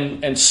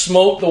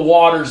smote the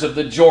waters of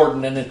the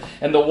Jordan,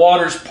 and the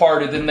waters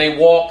parted and they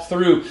walked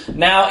through.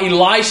 Now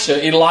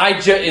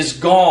Elijah is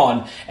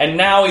gone, and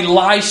now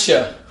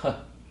Elisha.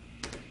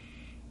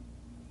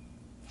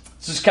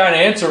 This is kind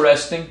of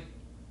interesting.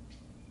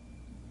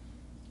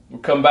 We'll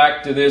come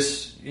back to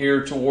this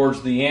here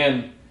towards the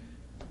end.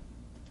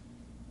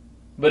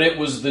 But it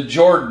was the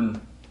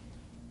Jordan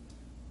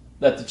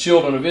that the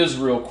children of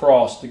Israel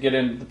crossed to get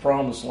into the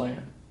promised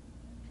land.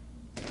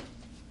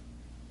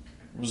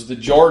 It was the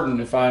Jordan,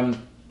 if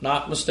I'm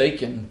not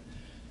mistaken,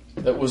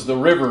 that was the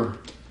river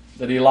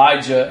that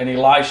Elijah and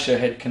Elisha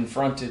had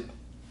confronted.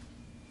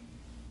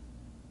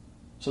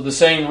 So the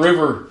same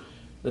river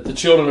that the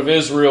children of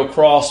Israel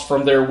crossed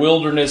from their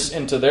wilderness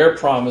into their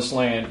promised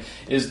land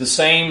is the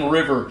same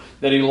river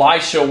that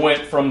Elisha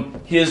went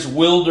from his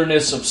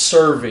wilderness of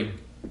serving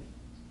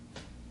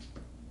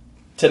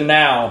to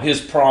now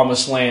his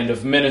promised land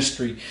of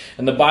ministry.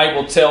 And the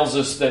Bible tells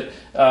us that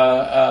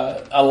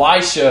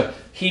Elisha,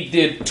 he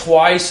did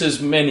twice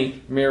as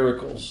many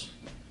miracles,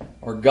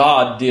 or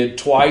God did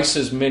twice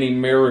as many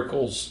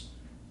miracles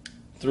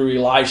through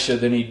Elisha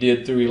than he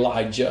did through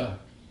Elijah.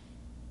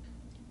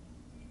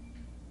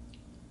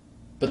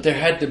 But there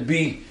had to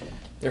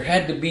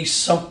be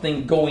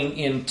something going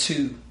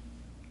into,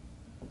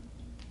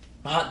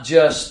 not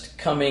just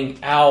coming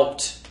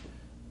out.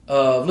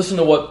 Listen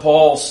to what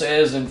Paul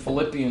says in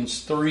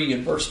Philippians 3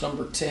 and verse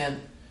number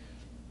 10.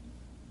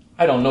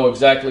 I don't know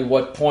exactly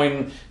what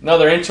point.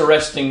 Another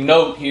interesting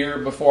note here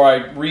before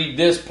I read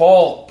this.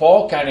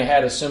 Paul kind of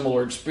had a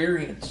similar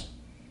experience.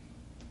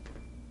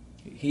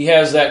 He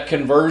has that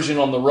conversion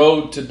on the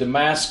road to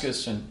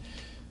Damascus and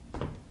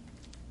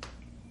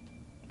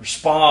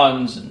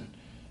responds and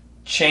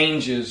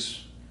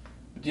changes.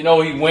 But you know,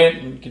 he went,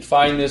 and you can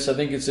find this, I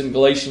think it's in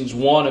Galatians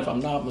 1, if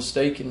I'm not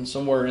mistaken,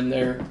 somewhere in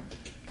there.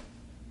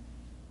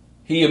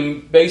 He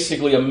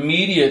basically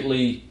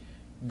immediately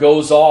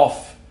goes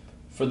off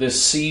for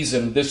this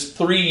season, this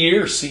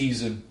 3-year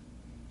season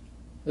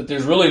that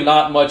there's really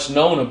not much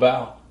known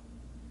about.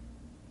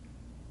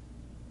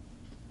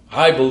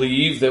 I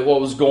believe that what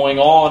was going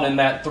on in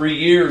that 3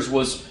 years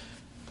was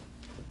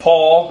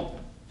Paul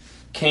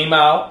came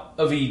out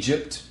of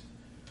Egypt,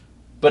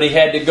 but he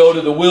had to go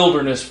to the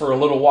wilderness for a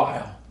little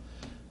while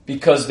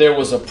because there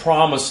was a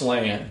promised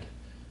land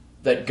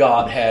that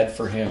God had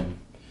for him.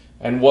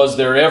 And was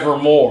there ever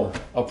more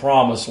a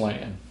promised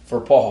land for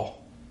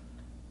Paul?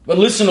 But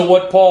listen to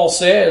what Paul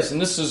says,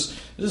 and this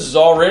is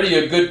already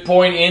a good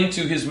point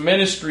into his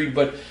ministry,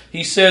 but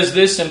he says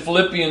this in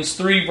Philippians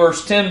 3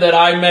 verse 10, that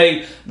I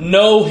may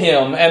know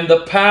him and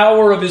the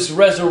power of his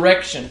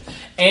resurrection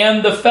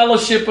and the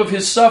fellowship of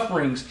his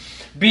sufferings,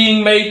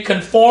 being made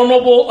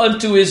conformable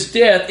unto his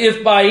death,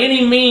 if by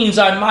any means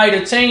I might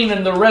attain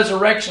in the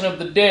resurrection of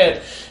the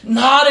dead.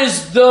 Not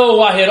as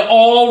though I had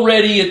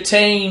already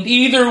attained,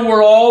 either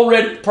were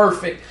already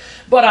perfect,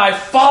 but I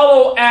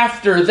follow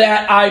after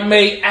that I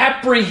may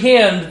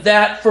apprehend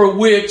that for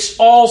which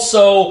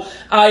also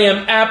I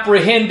am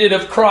apprehended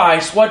of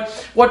Christ.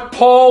 What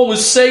Paul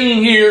was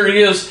saying here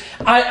is,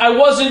 I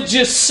wasn't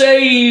just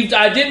saved.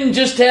 I didn't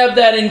just have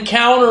that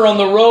encounter on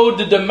the road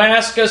to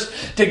Damascus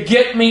to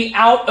get me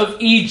out of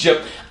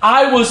Egypt.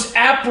 I was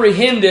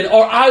apprehended,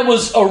 or I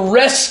was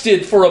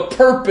arrested for a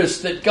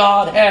purpose that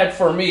God had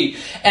for me.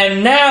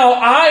 And now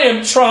I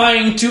am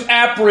trying to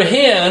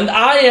apprehend,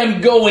 I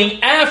am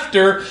going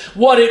after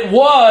what it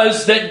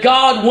was that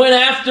God went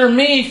after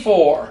me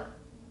for.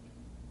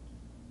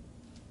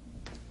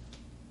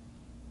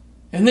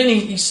 And then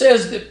he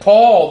says that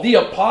Paul, the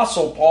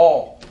Apostle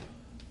Paul,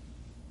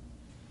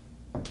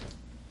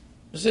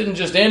 this isn't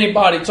just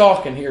anybody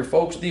talking here,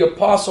 folks. The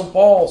Apostle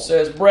Paul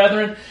says,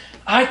 brethren,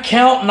 I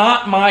count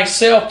not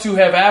myself to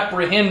have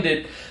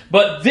apprehended,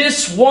 but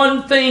this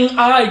one thing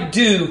I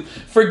do,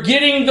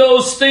 forgetting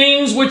those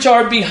things which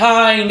are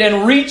behind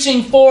and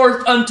reaching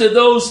forth unto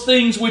those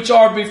things which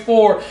are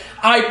before,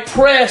 I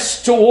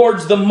press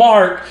towards the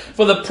mark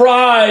for the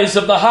prize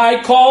of the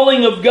high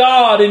calling of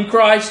God in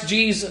Christ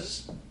Jesus.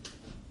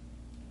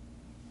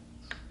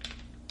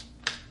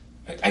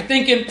 I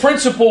think in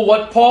principle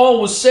what Paul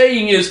was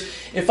saying is,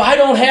 if I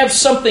don't have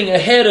something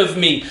ahead of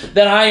me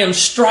that I am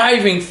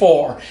striving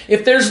for,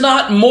 if there's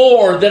not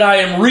more that I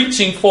am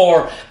reaching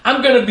for,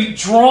 I'm going to be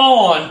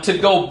drawn to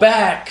go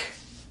back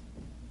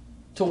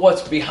to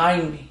what's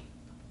behind me.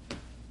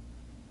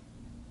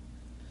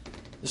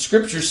 The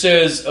Scripture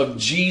says of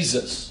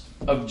Jesus.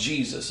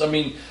 I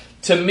mean,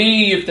 to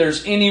me, if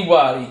there's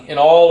anybody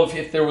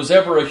if there was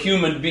ever a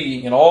human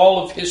being in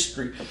all of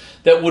history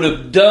that would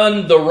have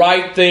done the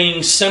right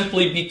thing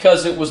simply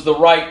because it was the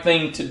right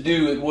thing to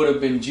do, it would have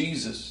been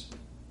Jesus.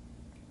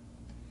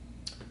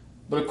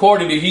 But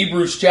according to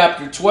Hebrews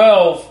chapter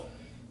 12,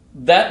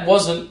 that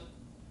wasn't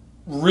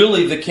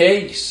really the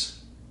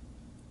case.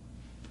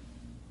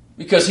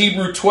 Because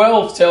Hebrews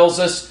 12 tells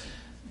us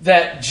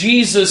that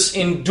Jesus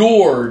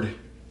endured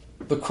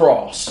the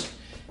cross.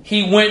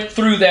 He went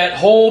through that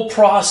whole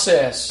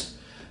process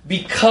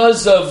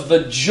because of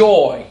the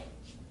joy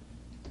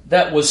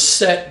that was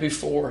set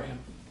before him.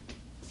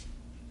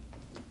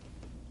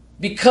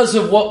 Because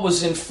of what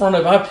was in front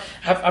of him.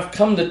 I've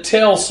come to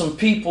tell some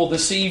people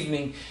this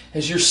evening,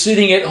 as you're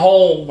sitting at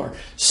home or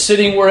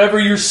sitting wherever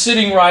you're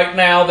sitting right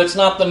now, that's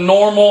not the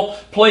normal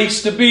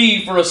place to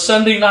be for a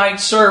Sunday night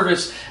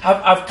service.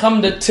 I've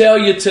come to tell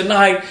you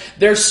tonight,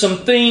 there's some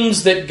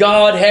things that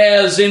God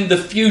has in the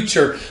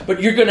future,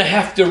 but you're going to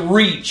have to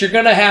reach. You're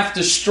going to have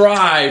to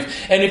strive.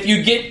 And if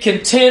you get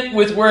content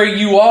with where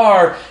you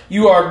are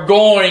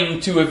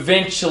going to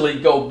eventually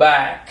go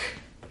back.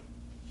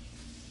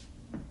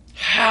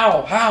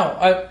 How?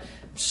 I'm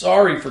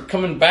sorry for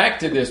coming back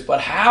to this,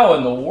 but how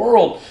in the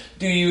world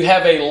do you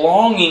have a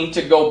longing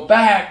to go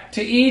back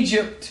to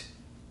Egypt?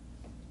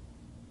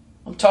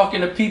 I'm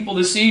talking to people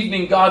this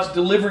evening. God's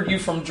delivered you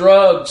from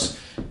drugs.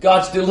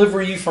 God's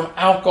delivered you from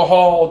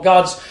alcohol.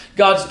 God's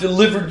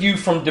delivered you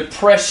from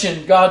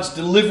depression. God's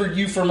delivered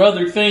you from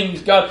other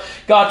things.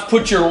 God's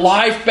put your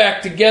life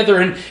back together.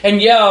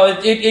 And yeah,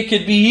 it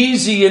could be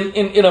easy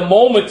in a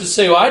moment to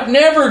say, well, I'd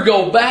never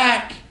go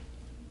back.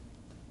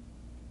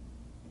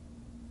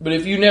 But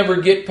if you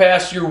never get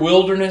past your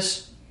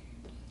wilderness,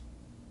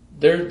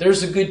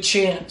 there's a good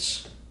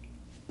chance.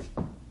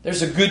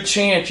 There's a good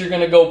chance you're going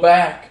to go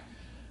back.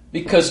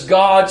 Because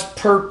God's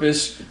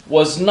purpose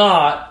was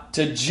not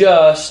to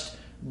just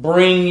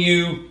bring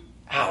you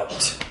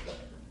out.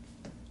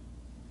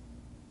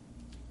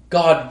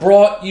 God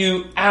brought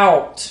you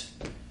out.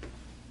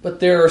 But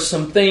there are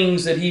some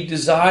things that He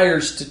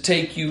desires to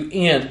take you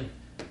in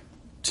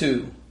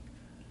to.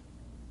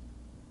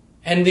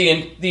 And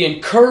the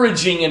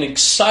encouraging and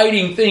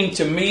exciting thing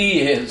to me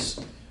is,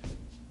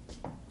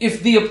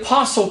 if the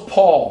Apostle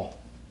Paul,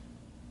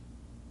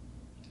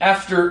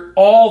 after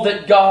all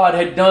that God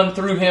had done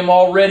through him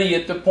already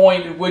at the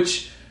point at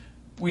which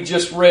we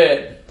just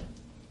read,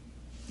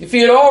 if he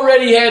had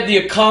already had the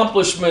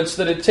accomplishments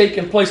that had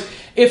taken place,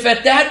 if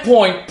at that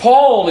point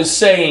Paul is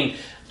saying,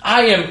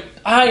 I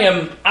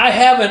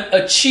haven't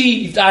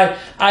achieved, I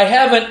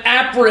haven't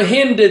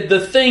apprehended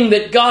the thing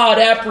that God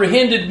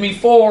apprehended me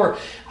for,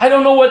 I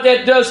don't know what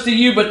that does to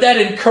you, but that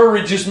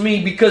encourages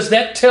me, because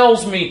that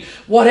tells me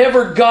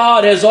whatever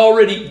God has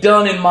already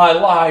done in my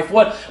life,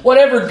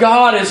 whatever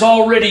God has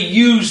already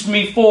used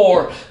me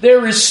for,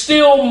 there is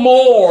still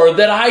more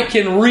that I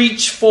can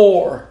reach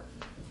for.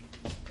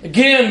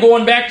 Again,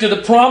 going back to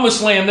the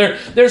promised land,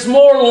 there's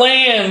more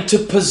land to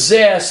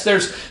possess.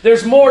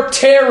 There's more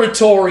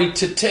territory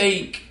to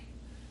take.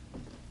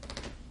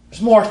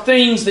 There's more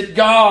things that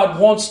God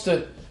wants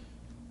to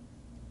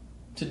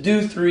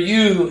do through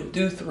you and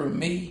do through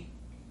me.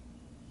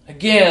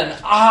 Again,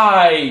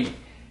 eye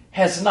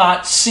has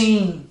not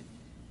seen,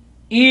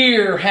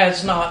 ear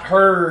has not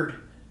heard.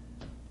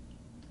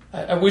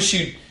 I wish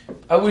you'd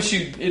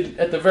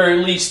at the very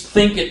least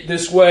think it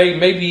this way.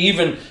 Maybe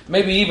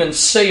even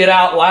say it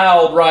out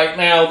loud right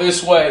now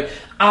this way.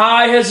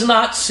 Eye has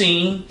not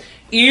seen,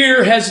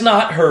 ear has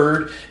not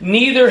heard,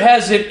 neither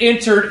has it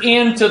entered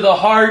into the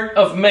heart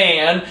of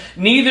man,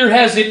 neither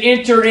has it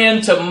entered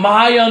into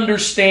my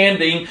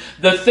understanding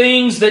the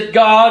things that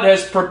God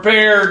has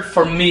prepared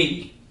for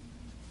me.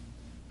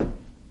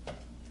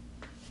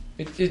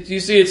 You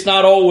see, it's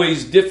not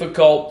always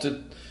difficult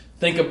to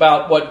think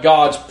about what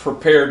God's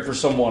prepared for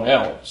someone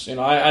else. You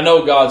know, I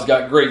know God's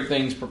got great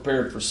things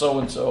prepared for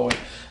so-and-so. And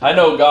I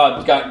know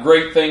God's got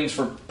great things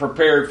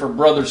prepared for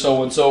brother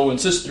so-and-so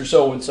and sister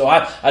so-and-so.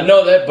 I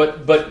know that,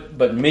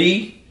 but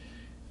me?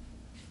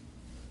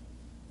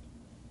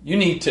 You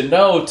need to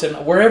know,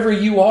 wherever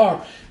you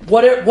are,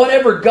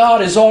 whatever God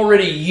has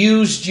already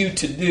used you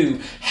to do,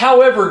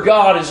 however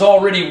God has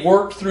already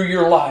worked through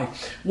your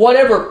life,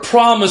 whatever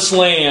promised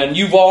land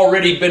you've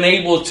already been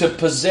able to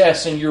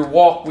possess in your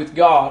walk with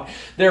God,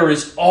 there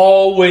is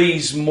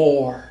always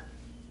more.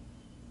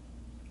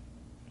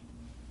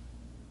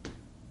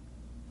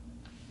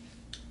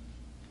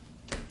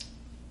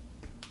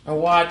 Now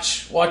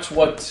watch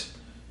what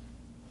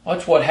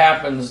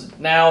happens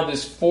now.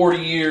 This 40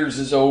 years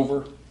is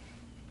over.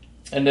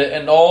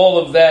 And all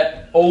of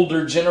that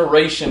older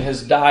generation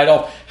has died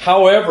off.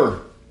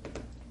 However,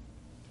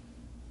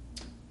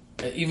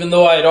 even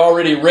though I had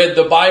already read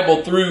the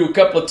Bible through a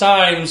couple of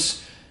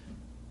times,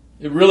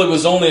 it really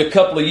was only a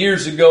couple of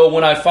years ago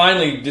when I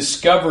finally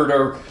discovered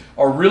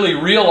or really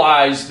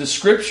realized the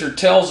Scripture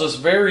tells us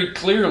very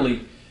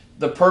clearly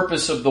the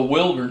purpose of the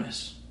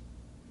wilderness.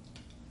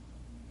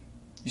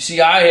 You see,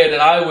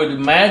 I would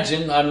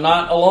imagine, I'm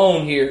not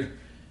alone here,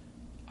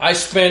 I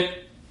spent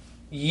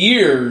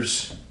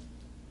years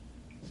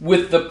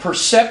with the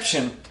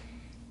perception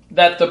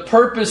that the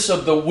purpose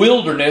of the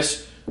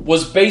wilderness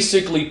was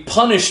basically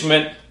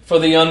punishment for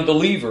the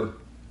unbeliever.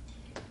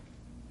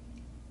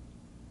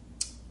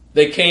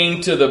 They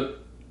came to the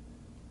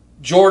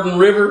Jordan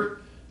River.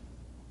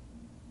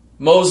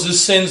 Moses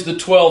sends the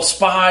 12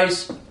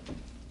 spies.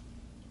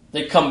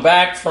 They come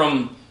back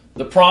from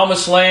the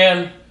promised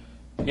land.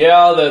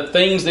 Yeah, the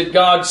things that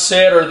God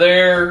said are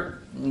there.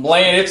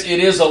 Land, it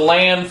is a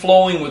land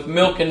flowing with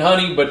milk and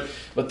honey, but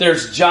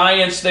there's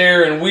giants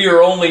there, and we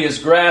are only as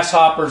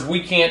grasshoppers.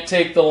 We can't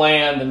take the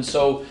land. And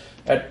so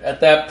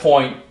at that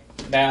point,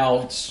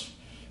 now it's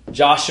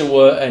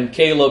Joshua and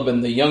Caleb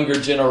and the younger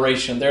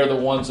generation. They're the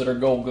ones that are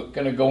going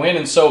to go in.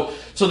 And so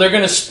they're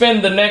going to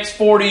spend the next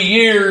 40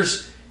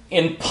 years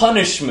in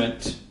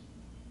punishment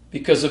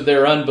because of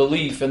their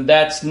unbelief. And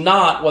that's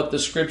not what the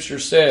Scripture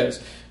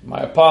says.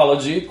 My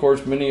apology. Of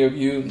course, many of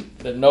you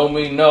that know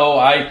me know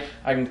I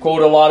can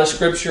quote a lot of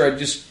Scripture. I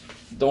just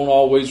don't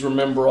always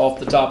remember off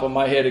the top of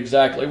my head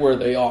exactly where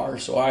they are,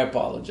 so I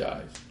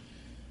apologize.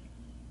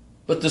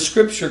 But the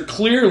Scripture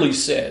clearly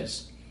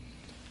says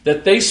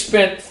that they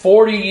spent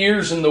 40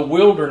 years in the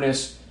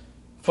wilderness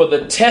for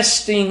the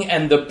testing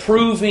and the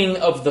proving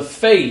of the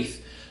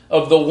faith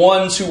of the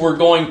ones who were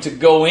going to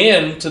go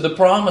into the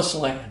promised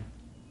land.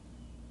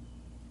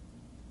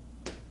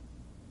 It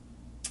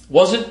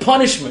wasn't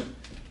punishment.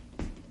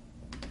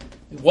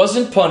 It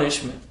wasn't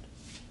punishment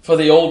for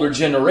the older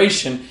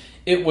generation.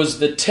 It was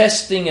the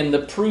testing and the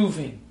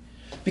proving.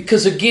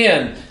 Because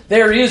again,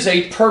 there is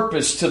a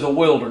purpose to the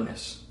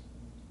wilderness.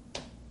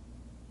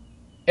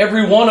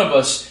 Every one of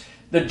us,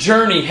 the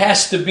journey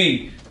has to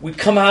be, we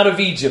come out of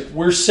Egypt,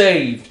 we're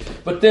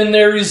saved. But then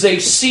there is a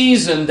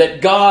season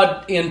that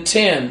God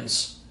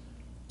intends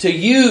to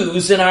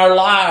use in our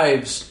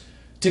lives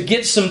to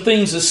get some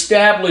things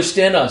established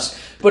in us.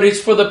 But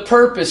it's for the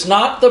purpose,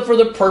 for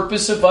the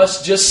purpose of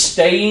us just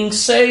staying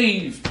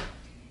saved.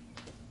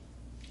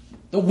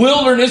 The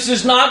wilderness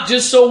is not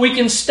just so we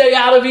can stay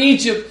out of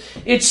Egypt.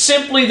 It's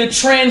simply the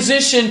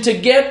transition to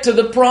get to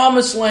the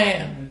promised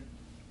land.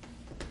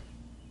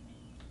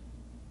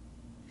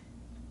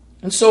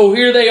 And so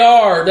here they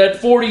are.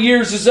 That 40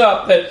 years is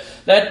up.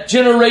 That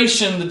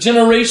generation, the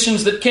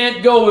generations that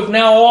can't go have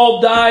now all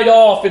died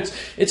off.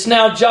 It's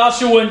now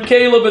Joshua and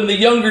Caleb and the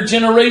younger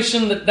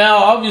generation that now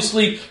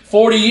obviously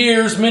 40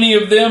 years, many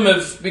of them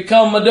have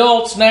become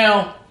adults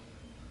now.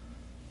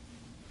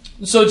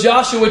 So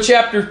Joshua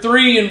chapter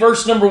 3 and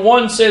verse number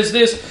 1 says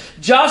this: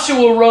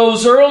 Joshua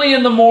rose early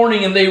in the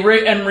morning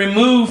and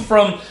removed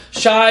from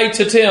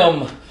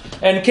Shittim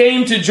and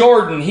came to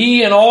Jordan,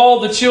 he and all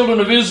the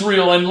children of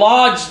Israel, and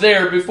lodged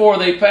there before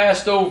they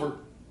passed over.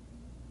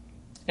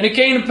 And it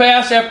came to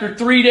pass after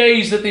 3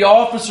 days that the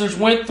officers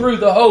went through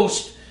the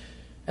host,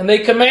 and they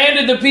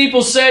commanded the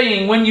people,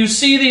 saying, when you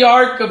see the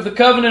ark of the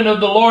covenant of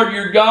the Lord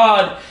your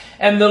God,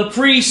 and the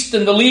priests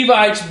and the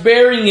Levites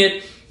bearing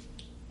it,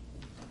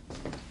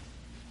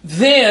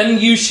 then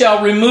you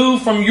shall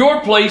remove from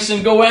your place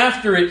and go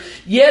after it.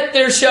 Yet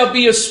there shall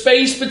be a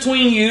space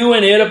between you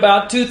and it,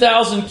 about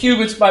 2,000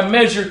 cubits by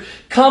measure.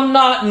 Come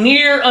not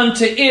near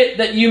unto it,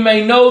 that you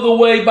may know the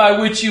way by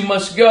which you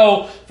must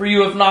go, for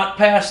you have not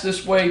passed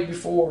this way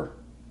before.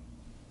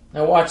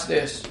 Now watch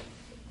this.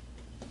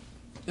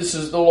 This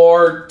is the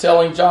Lord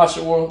telling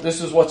Joshua,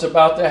 this is what's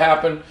about to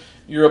happen.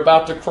 You're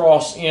about to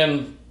cross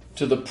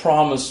into the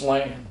promised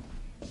land.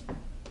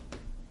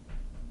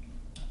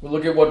 Well,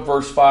 look at what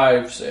verse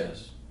 5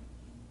 says.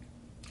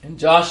 And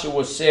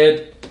Joshua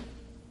said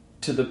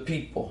to the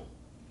people,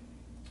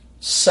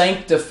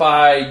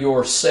 sanctify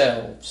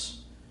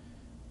yourselves,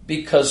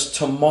 because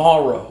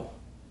tomorrow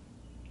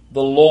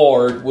the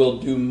Lord will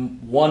do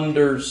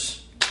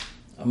wonders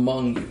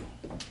among you.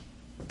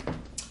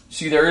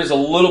 See, there is a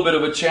little bit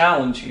of a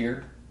challenge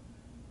here,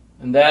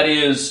 and that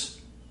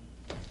is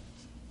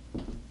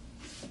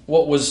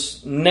what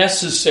was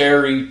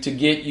necessary to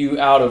get you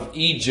out of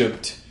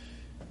Egypt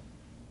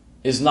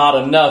is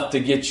not enough to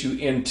get you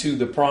into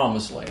the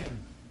promised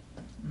land.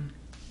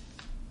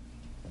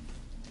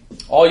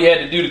 All you had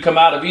to do to come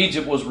out of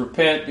Egypt was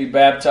repent, be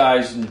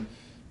baptized, and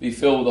be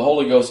filled with the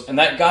Holy Ghost. And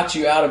that got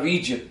you out of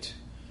Egypt.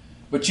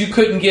 But you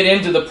couldn't get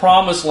into the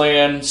promised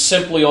land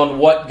simply on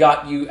what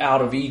got you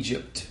out of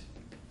Egypt.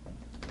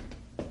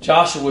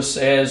 Joshua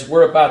says,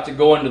 we're about to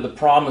go into the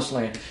promised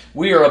land.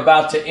 We are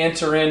about to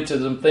enter into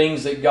the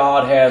things that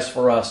God has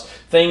for us.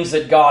 Things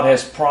that God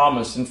has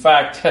promised. In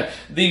fact,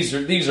 these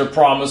are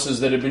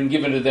promises that have been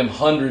given to them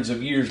hundreds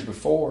of years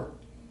before.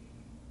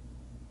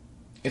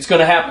 It's going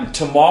to happen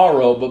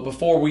tomorrow, but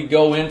before we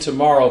go in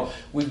tomorrow,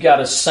 we've got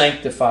to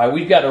sanctify.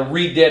 We've got to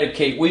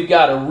rededicate. We've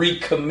got to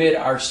recommit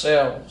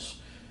ourselves.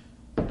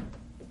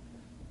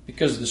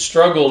 Because the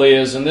struggle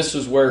is, and this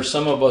is where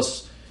some of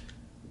us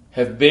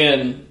have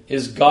been,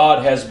 is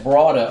God has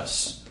brought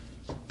us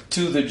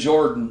to the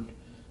Jordan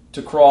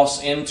to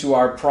cross into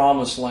our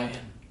promised land.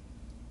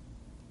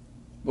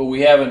 But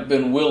we haven't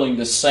been willing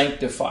to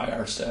sanctify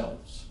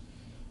ourselves.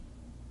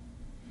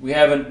 We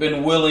haven't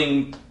been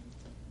willing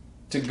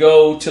to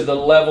go to the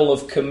level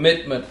of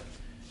commitment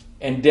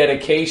and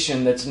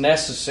dedication that's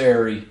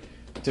necessary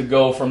to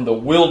go from the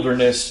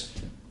wilderness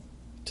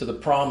to the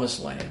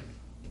promised land.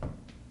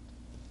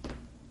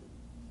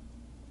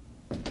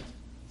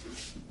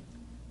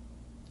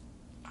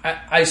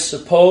 I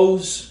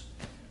suppose,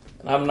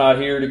 I'm not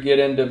here to get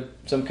into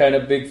some kind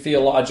of big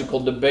theological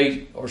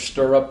debate or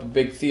stir up a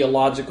big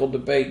theological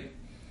debate.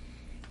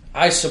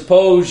 I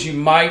suppose you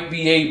might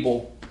be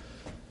able,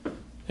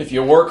 if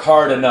you work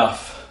hard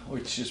enough,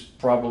 which is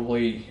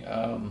probably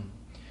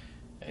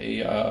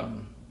a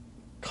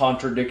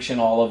contradiction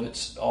all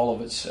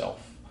of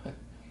itself.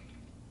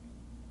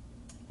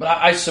 But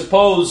I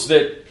suppose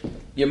that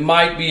you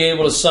might be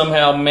able to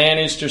somehow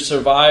manage to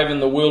survive in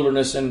the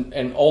wilderness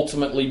and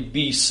ultimately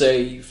be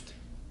saved.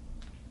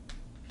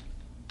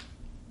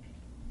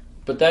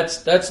 But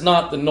that's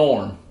not the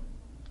norm.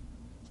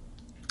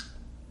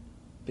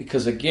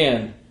 Because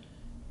again,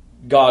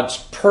 God's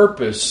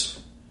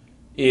purpose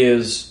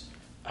is,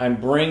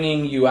 I'm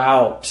bringing you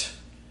out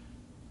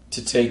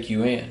to take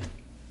you in.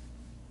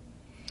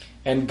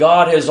 And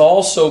God has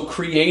also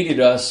created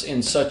us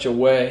in such a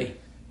way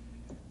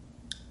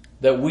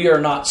that we are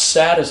not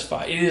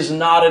satisfied. It is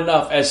not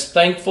enough. As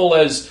thankful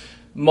as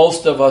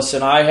most of us,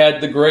 and I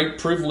had the great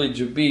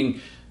privilege of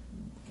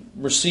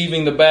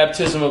receiving the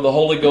baptism of the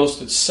Holy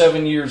Ghost at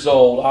 7 years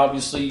old.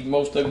 Obviously,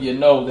 most of you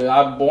know that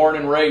I'm born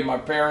and raised. My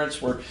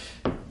parents were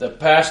the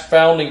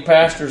founding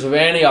pastors of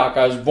Antioch.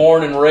 I was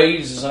born and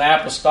raised as an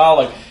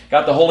apostolic.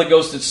 Got the Holy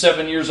Ghost at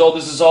 7 years old.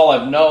 This is all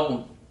I've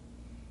known.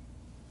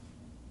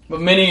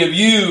 But many of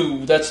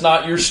you, that's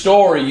not your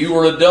story. You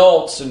were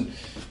adults and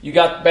you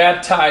got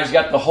baptized,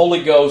 got the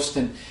Holy Ghost,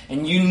 and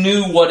you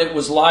knew what it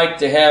was like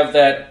to have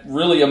that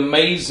really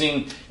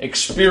amazing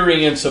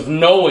experience of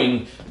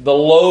knowing the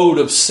load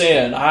of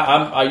sin.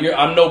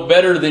 I'm no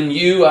better than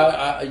you.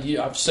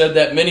 I've said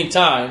that many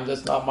times.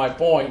 That's not my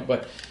point.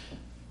 But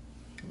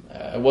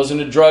I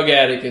wasn't a drug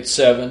addict at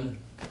 7.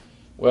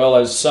 Well,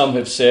 as some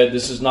have said,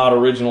 this is not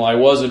original. I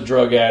was a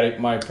drug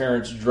addict. My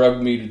parents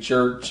drugged me to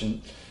church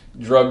and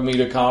drugged me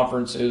to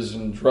conferences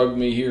and drugged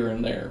me here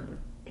and there.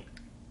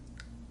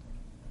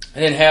 I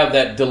didn't have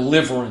that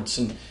deliverance.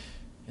 And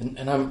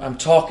I'm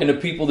talking to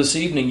people this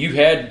evening. You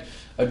had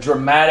a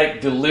dramatic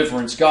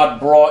deliverance. God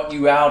brought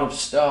you out of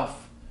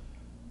stuff.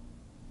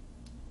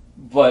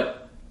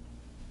 But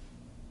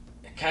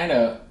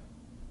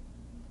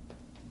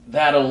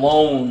that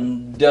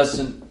alone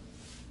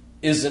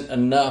isn't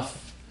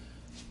enough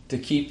to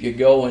keep you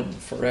going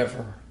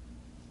forever.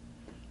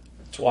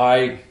 That's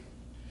why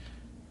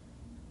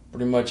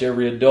pretty much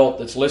every adult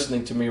that's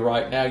listening to me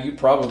right now, you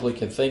probably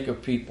can think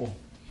of people.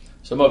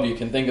 Some of you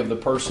can think of the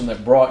person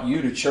that brought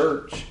you to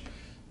church,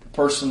 the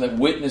person that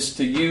witnessed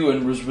to you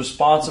and was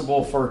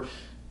responsible for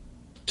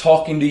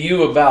talking to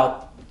you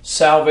about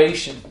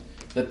salvation,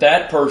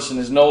 that person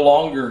is no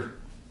longer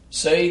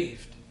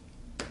saved.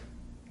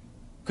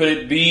 Could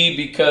it be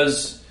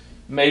because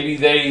maybe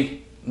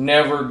they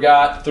never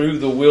got through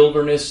the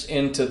wilderness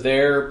into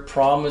their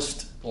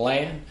promised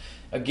land?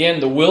 Again,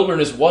 the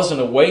wilderness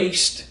wasn't a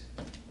waste.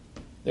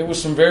 There were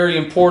some very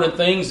important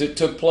things that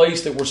took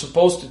place that were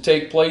supposed to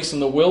take place in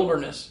the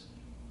wilderness.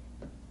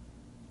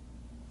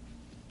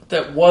 But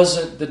that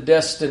wasn't the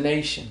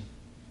destination.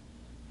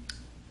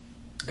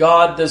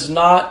 God does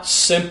not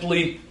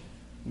simply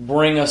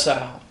bring us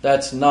out.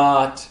 That's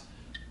not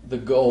the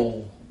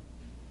goal.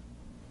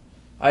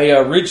 I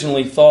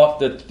originally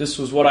thought that this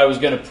was what I was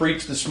going to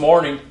preach this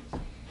morning.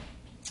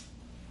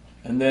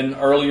 And then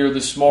earlier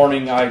this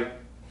morning I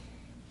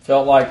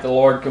felt like the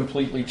Lord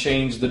completely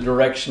changed the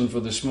direction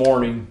for this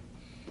morning,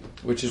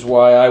 which is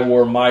why I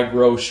wore my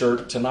Grow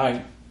shirt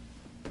tonight.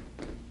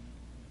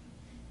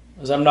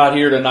 As I'm not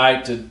here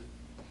tonight to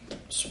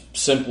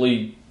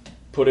simply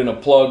put in a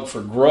plug for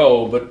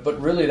Grow,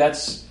 but really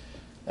that's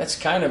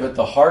kind of at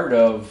the heart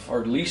of, or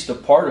at least a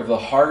part of the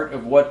heart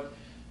of what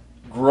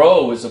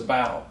Grow is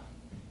about.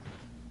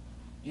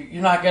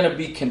 You're not going to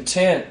be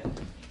content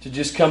to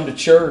just come to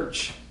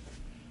church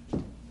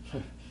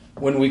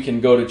when we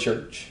can go to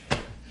church.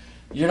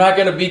 You're not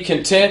going to be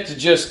content to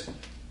just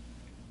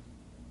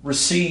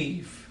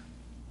receive.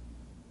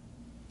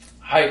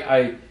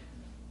 I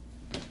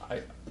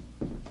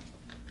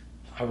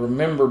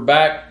remember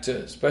back to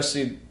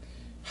especially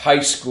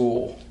high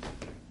school.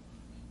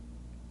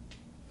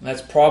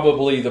 That's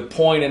probably the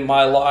point in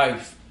my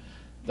life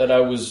that I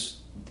was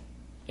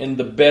in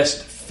the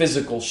best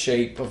physical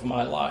shape of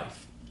my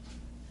life.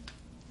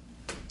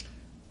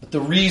 But the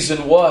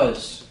reason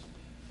was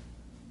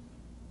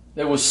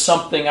there was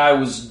something I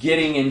was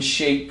getting in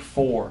shape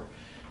for.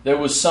 There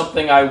was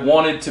something I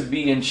wanted to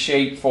be in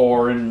shape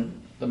for, and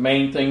the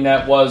main thing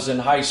that was in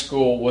high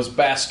school was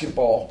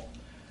basketball.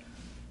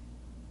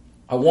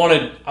 I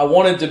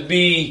wanted to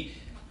be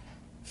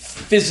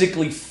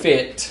physically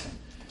fit.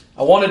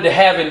 I wanted to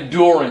have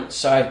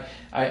endurance.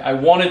 I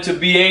wanted to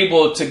be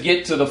able to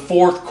get to the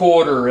fourth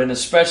quarter, and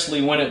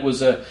especially when it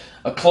was a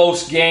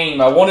close game.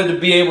 I wanted to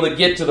be able to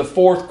get to the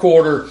fourth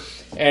quarter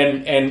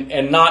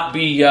and not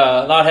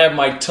have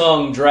my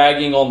tongue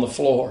dragging on the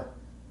floor.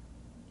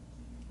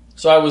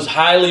 So I was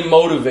highly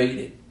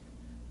motivated.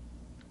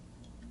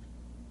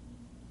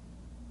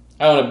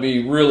 I want to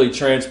be really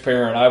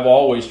transparent. I've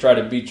always tried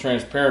to be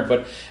transparent,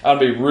 but I'll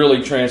be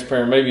really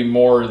transparent, maybe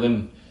more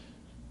than,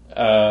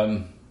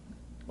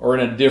 or in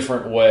a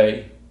different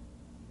way.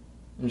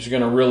 I'm just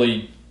going to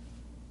really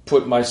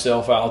put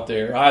myself out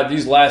there.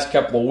 These last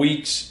couple of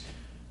weeks,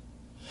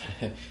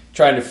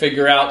 trying to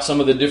figure out some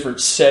of the different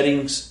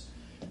settings,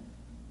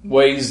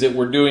 ways that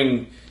we're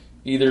doing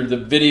either the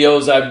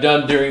videos I've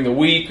done during the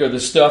week or the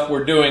stuff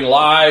we're doing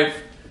live,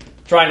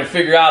 trying to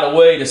figure out a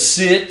way to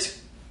sit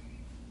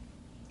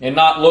and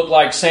not look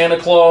like Santa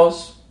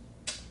Claus.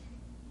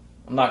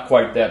 I'm not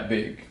quite that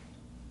big.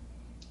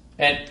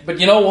 But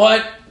you know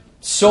what?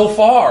 So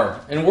far,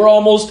 and we're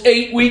almost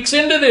 8 weeks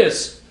into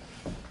this,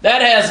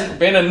 that hasn't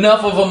been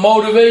enough of a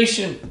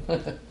motivation.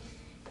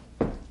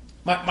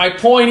 My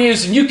point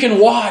is, and you can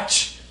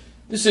watch,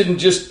 this isn't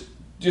just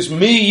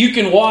me, you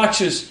can watch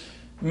as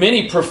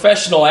many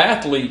professional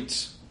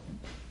athletes.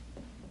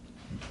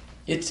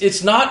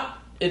 It's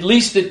not at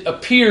least it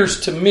appears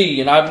to me,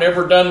 and I've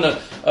never done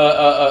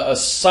a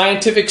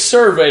scientific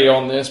survey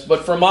on this,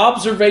 but from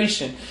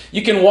observation,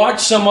 you can watch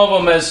some of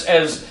them as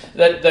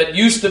that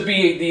used to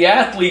be the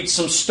athletes,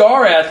 some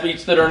star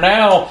athletes that are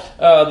now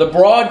the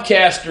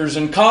broadcasters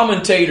and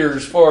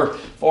commentators for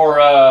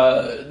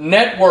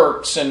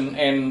networks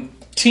and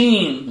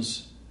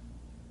teams.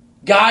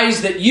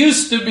 Guys that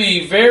used to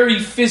be very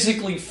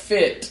physically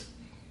fit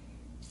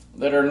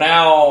that are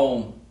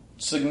now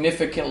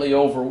significantly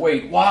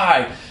overweight.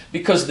 Why?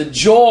 Because the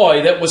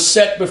joy that was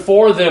set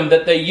before them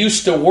that they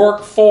used to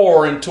work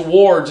for and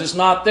towards is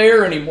not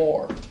there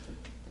anymore.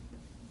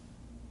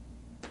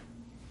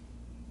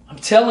 I'm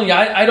telling you,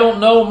 I don't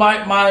know,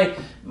 my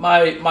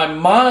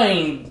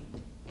mind,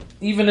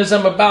 even as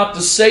I'm about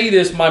to say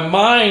this, my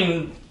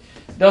mind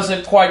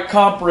doesn't quite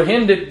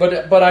comprehend it,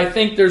 but I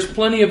think there's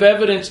plenty of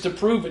evidence to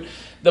prove it.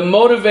 The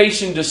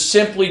motivation to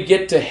simply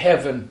get to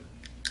heaven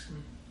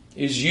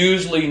is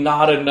usually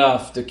not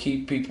enough to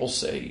keep people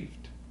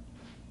saved.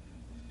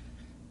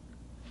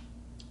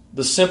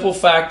 The simple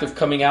fact of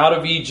coming out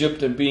of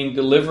Egypt and being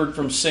delivered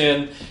from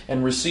sin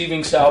and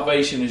receiving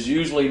salvation is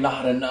usually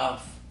not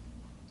enough.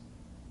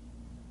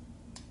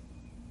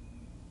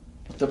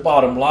 But the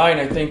bottom line,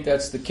 I think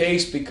that's the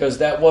case because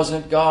that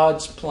wasn't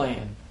God's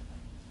plan.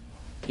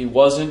 He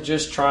wasn't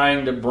just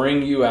trying to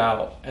bring you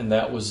out and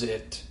that was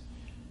it.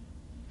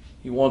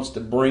 He wants to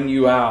bring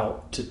you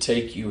out to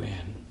take you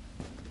in.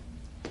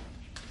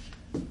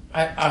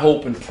 I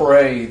hope and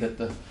pray that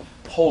the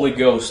Holy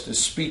Ghost is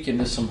speaking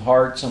to some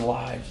hearts and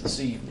lives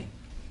this evening.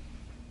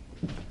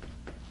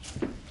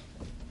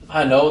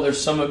 I know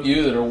there's some of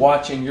you that are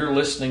watching, you're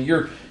listening,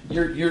 you're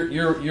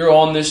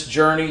on this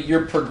journey,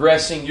 you're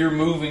progressing, you're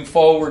moving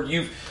forward.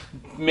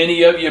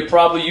 Many of you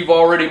you've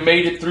already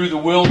made it through the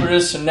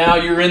wilderness and now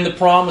you're in the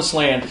promised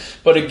land.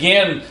 But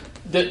again,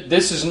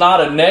 this is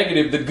not a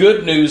negative. The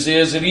good news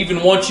is that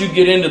even once you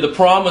get into the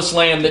promised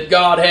land that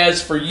God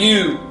has for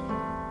you,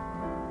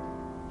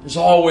 there's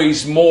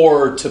always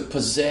more to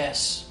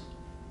possess.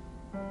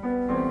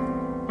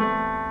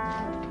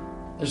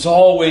 There's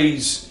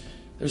always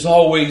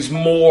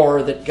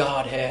more that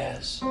God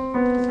has.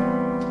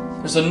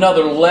 There's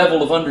another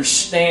level of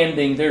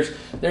understanding. There's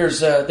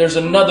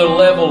another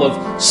level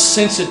of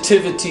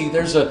sensitivity.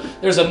 There's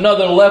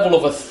another level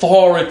of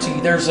authority.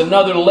 There's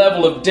another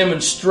level of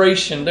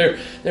demonstration.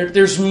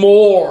 There's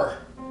more.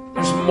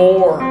 There's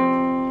more.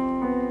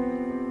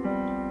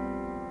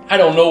 I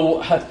don't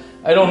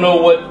know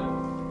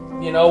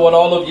what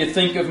all of you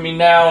think of me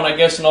now, and I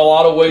guess in a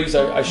lot of ways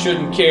I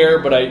shouldn't care,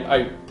 but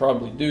I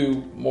probably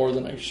do more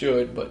than I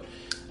should. But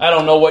I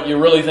don't know what you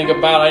really think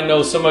about. I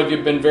know some of you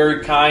have been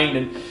very kind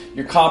and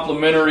you're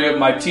complimentary of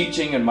my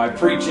teaching and my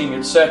preaching,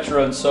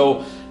 etc. And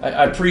so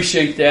I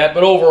appreciate that.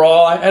 But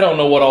overall, I don't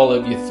know what all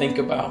of you think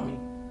about me.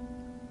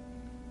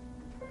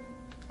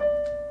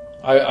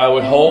 I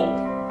would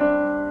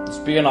hope,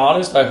 just being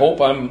honest, I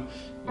hope I'm,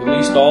 at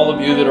least all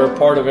of you that are a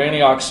part of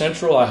Antioch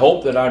Central, I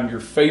hope that I'm your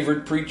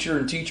favorite preacher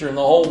and teacher in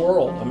the whole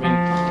world. I mean,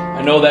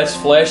 I know that's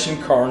flesh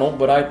and carnal,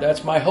 but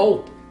that's my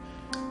hope.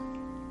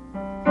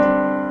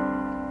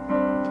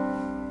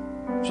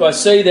 So I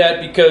say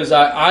that because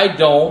I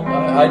don't,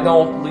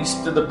 at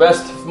least to the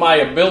best of my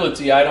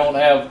ability, I don't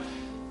have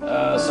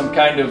some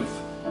kind of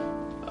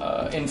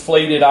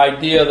inflated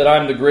idea that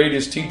I'm the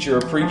greatest teacher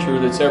or preacher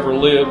that's ever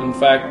lived. In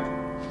fact,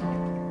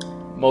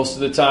 most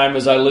of the time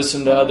as I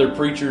listen to other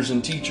preachers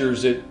and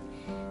teachers, it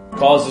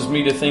causes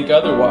me to think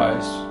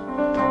otherwise.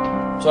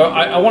 So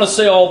I want to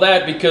say all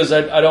that because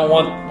I don't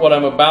want what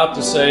I'm about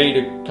to say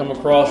to come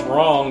across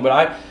wrong,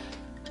 but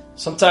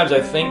sometimes I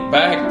think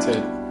back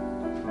to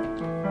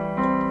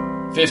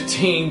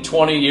 15,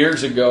 20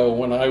 years ago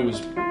when I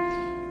was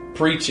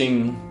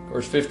preaching. Of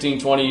course, 15,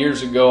 20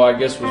 years ago, I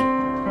guess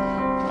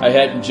I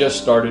hadn't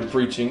just started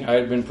preaching. I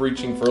had been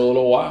preaching for a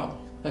little while.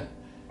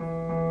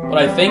 But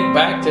I think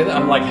back to that,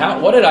 I'm like,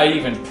 what did I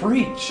even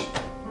preach?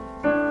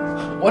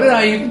 What did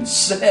I even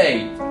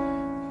say?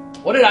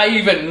 What did I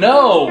even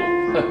know?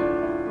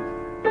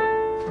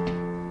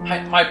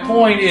 My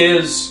point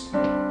is,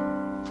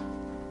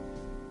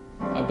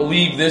 I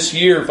believe this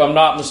year, if I'm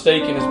not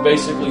mistaken, is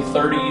basically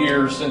 30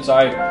 years since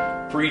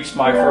I preached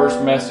my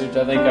first message.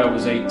 I think I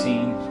was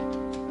 18.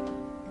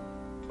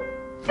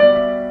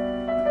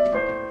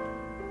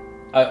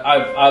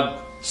 I've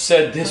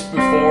said this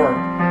before.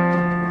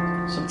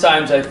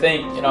 Sometimes I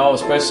think,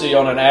 especially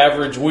on an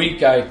average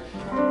week, I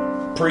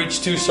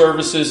preach 2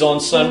 services on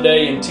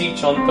Sunday and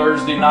teach on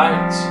Thursday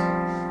nights.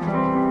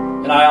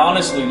 And I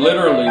honestly,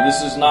 literally,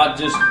 this is not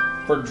just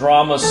for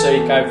drama's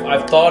sake.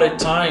 I've thought at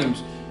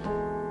times,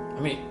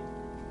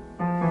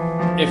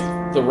 if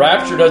the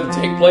rapture doesn't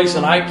take place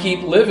and I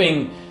keep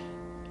living,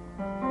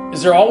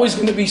 is there always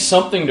going to be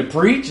something to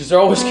preach? Is there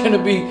always going to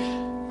be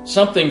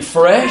something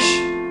fresh?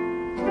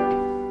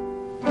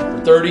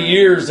 For 30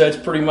 years, that's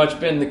pretty much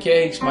been the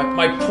case.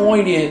 My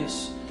point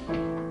is,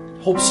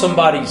 hope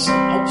somebody's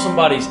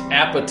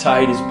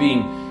appetite is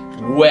being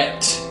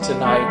whet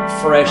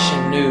tonight, fresh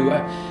and new.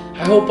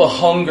 I hope a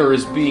hunger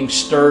is being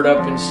stirred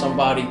up in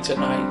somebody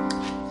tonight.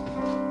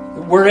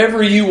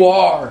 wherever you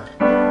are,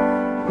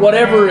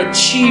 whatever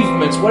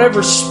achievements,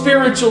 whatever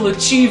spiritual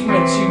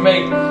achievements you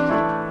may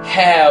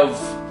have,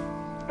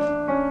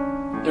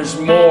 there's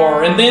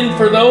more. And then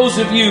for those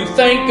of you,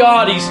 thank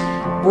God He's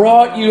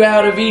brought you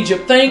out of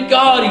Egypt. Thank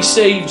God He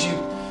saved you.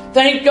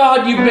 Thank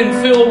God you've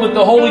been filled with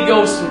the Holy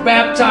Ghost and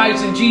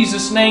baptized in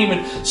Jesus' name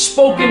and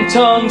spoken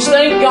tongues.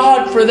 Thank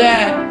God for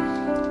that.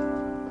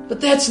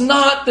 But that's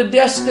not the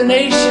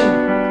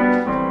destination.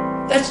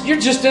 You're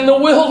just in the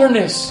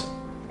wilderness.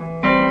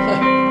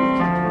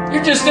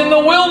 You're just in the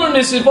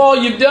wilderness if all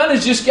you've done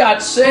is just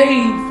got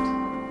saved.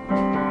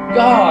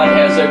 God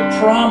has a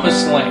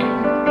promised land.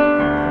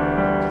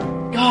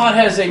 God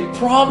has a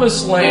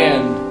promised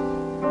land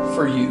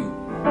for you.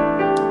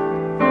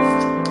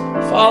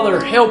 Father,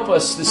 help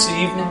us this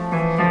evening.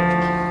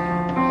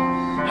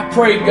 I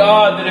pray,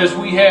 God, that as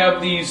we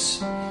have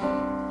these,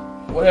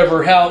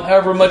 however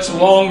much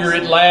longer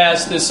it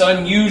lasts, this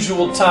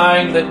unusual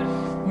time that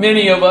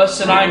many of us,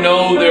 and I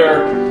know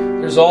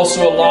there's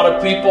also a lot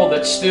of people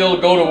that still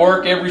go to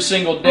work every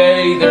single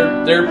day.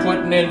 They're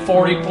putting in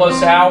 40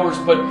 plus hours,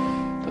 but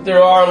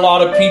there are a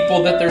lot of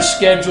people that their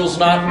schedule's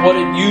not what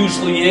it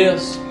usually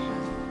is.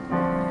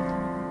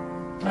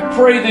 I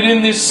pray that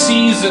in this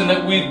season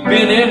that we've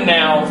been in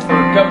now for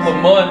a couple of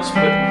months,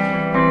 but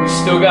we've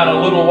still got a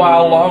little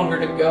while longer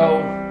to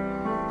go.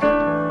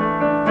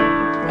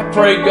 I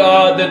pray,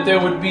 God, that there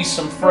would be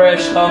some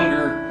fresh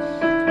hunger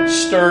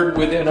stirred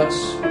within us.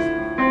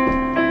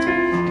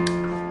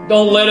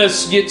 Don't let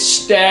us get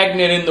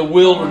stagnant in the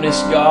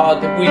wilderness,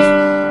 God.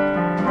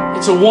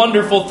 It's a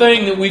wonderful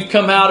thing that we've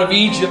come out of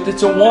Egypt.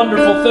 It's a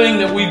wonderful thing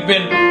that we've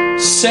been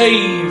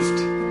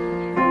saved.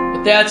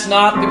 But that's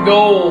not the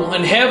goal.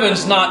 And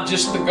heaven's not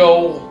just the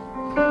goal.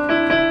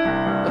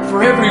 But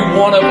for every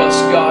one of us,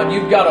 God,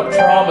 you've got a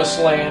promised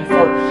land.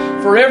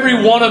 For every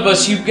one of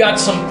us, you've got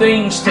some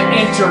things to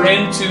enter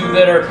into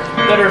that are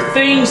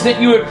things that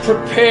you have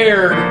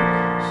prepared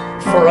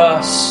for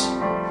us.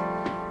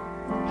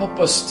 Help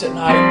us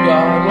tonight,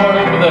 God. Lord,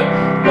 over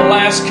the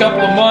last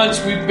couple of months,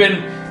 we've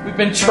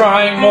been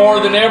trying more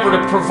than ever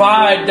to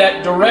provide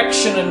that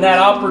direction and that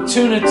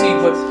opportunity,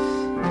 but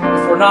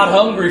if we're not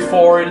hungry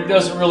for it, it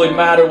doesn't really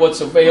matter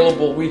what's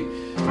available. We've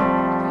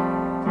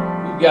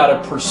got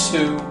to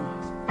pursue.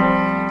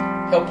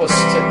 Help us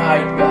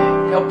tonight,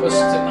 God. Help us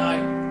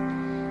tonight.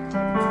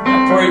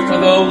 I pray for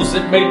those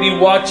that may be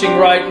watching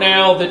right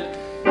now that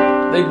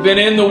they've been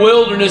in the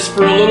wilderness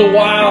for a little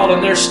while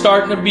and they're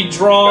starting to be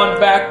drawn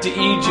back to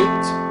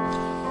Egypt.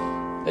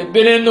 They've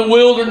been in the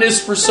wilderness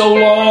for so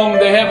long,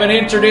 they haven't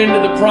entered into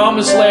the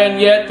promised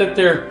land yet that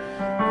they're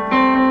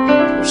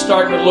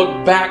starting to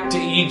look back to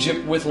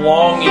Egypt with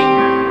longing.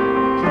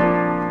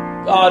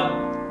 God,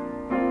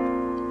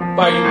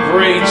 by your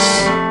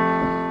grace,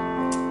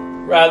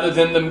 rather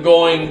than them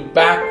going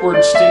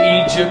backwards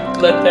to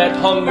Egypt, let that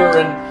hunger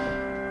and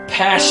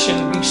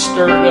passion be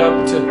stirred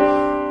up to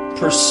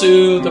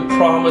pursue the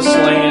promised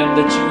land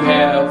that you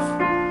have.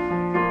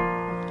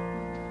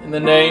 In the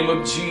name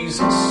of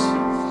Jesus.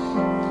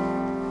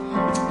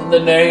 In the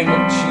name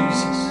of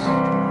Jesus.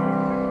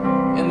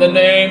 In the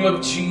name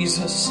of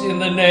Jesus. In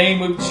the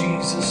name of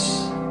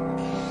Jesus.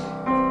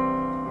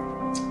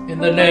 In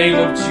the name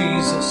of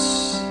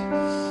Jesus.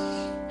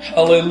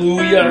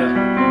 Hallelujah.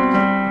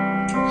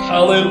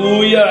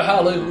 Hallelujah.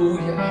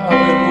 Hallelujah.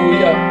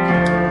 Hallelujah.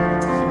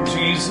 In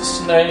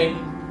Jesus' name.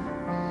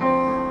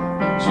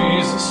 In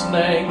Jesus'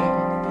 name.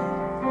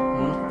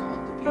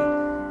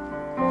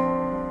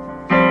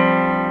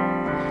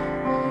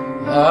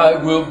 I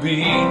will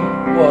be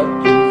what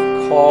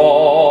you've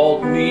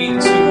called me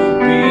to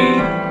be.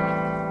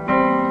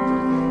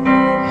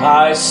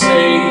 I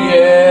say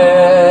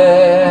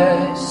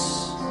yes.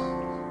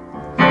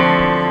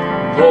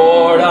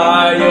 Lord,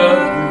 I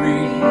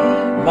agree.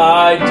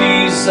 My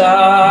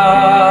desire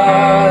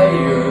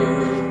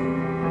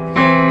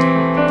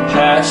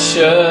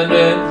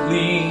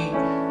passionately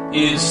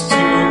is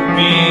to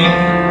be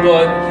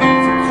what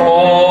you've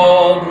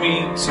called me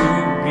to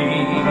be.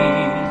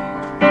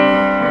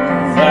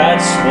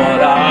 That's what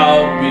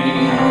I'll be.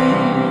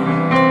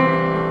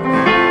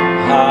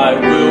 I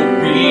will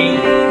be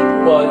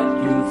what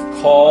you've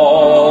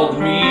called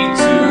me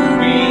to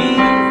be.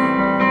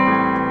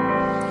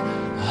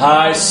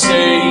 I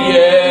say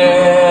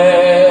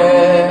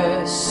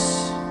yes.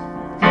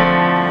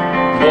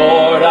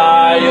 Lord,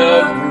 I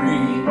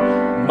agree.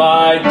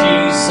 My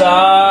desire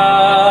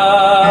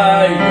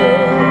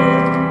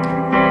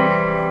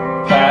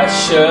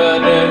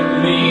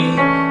passionately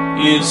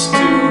is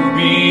to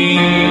be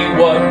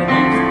what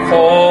you've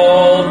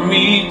called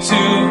me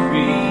to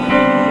be.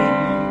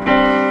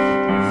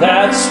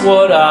 That's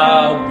what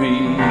I'll be.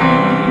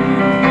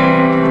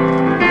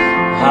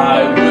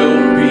 I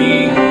will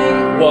be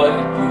what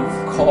you've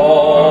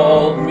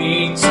called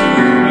me to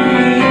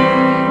be.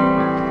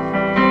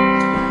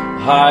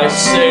 I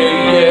say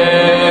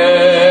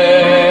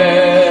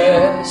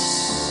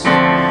yes.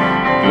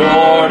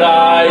 Lord,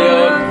 I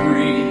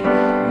agree.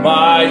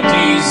 My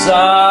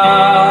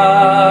desire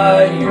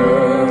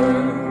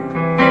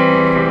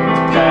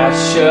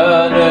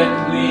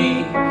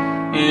passionately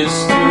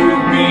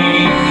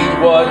be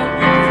what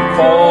you've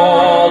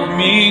called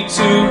me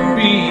to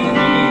be.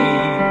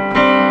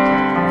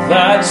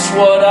 That's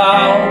what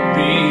I'll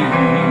be.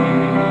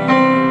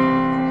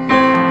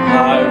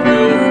 I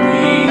will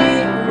be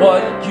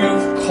what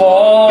you've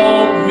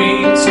called me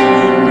to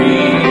be.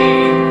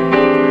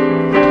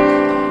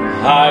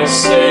 I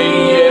say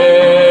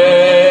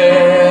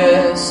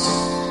yes.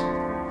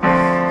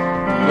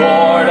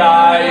 Lord,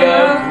 I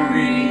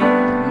agree.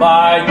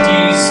 My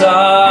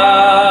desire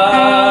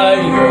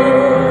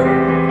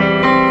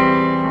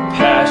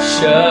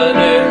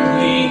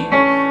passionately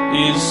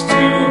is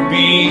to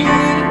be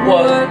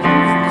what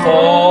you've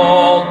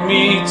called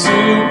me to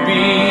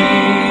be.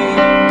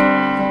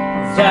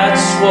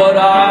 That's what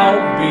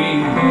I'll be.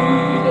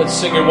 Let's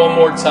sing it one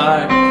more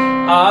time.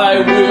 I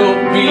will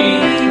be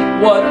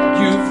what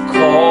you've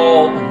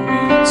called me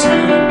to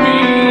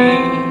be.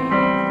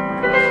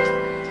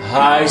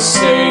 I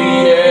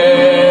say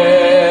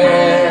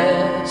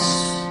yes.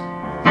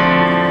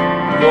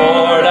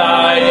 Lord,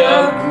 I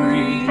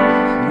agree.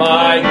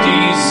 My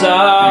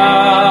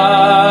desire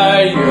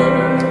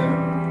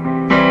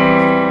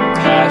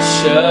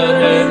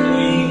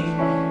passionately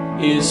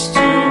is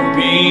to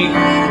be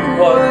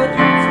what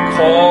you've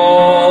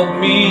called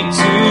me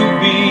to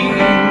be.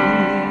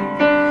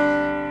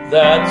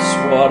 That's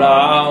what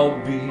I'll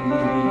be.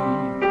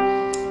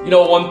 You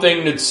know, one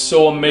thing that's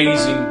so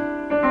amazing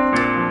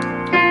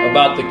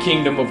about the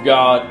kingdom of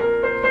God,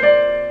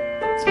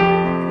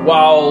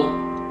 while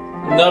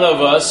none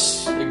of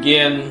us,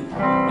 again,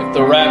 if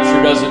the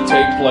rapture doesn't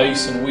take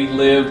place and we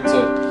live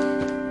to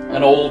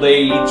an old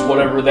age,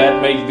 whatever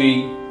that may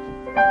be,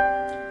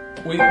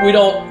 we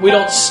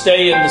don't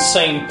stay in the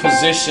same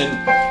position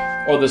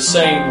or the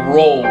same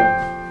role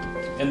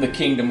in the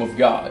kingdom of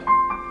God.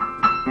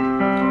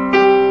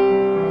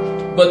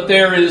 But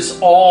there is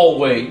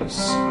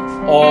always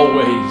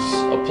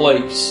a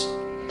place.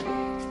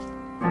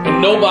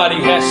 And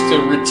nobody has to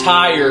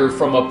retire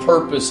from a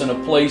purpose and a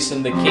place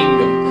in the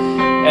kingdom.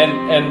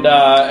 And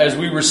as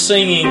we were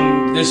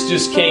singing, this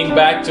just came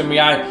back to me.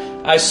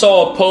 I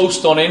saw a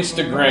post on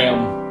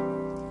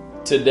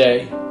Instagram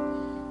today.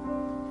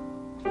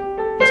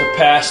 It's a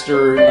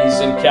pastor,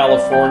 he's in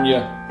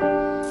California.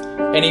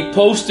 And he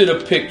posted a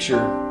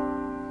picture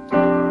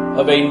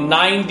of a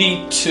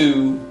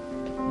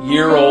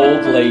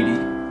 92-year-old lady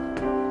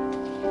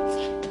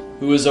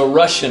who is a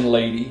Russian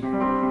lady.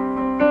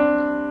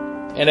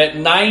 And at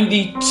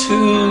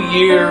 92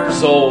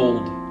 years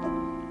old,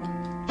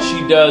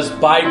 she does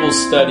Bible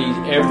study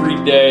every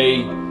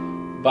day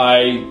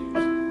by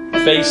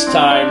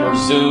FaceTime or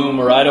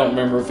Zoom, or I don't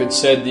remember if it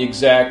said the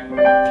exact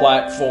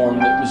platform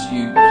that was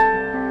used.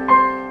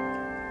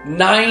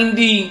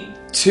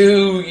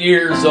 92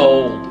 years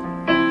old.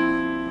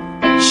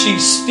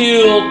 She's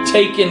still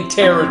taking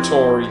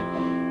territory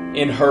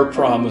in her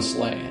promised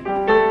land.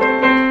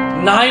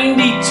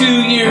 92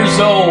 years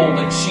old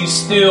and she's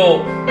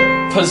still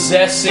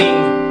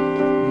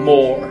possessing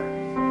more.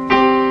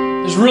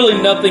 There's really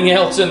nothing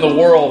else in the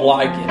world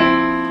like it.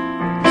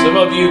 Some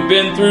of you have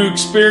been through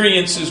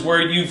experiences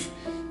where you've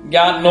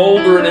gotten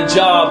older in a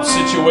job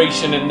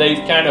situation and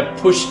they've kind of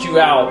pushed you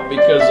out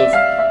because of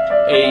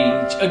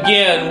age.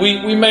 Again,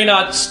 we may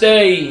not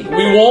stay,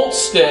 we won't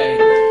stay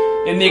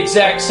in the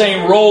exact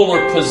same role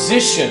or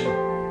position,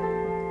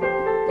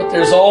 but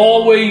there's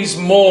always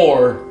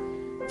more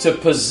to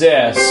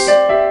possess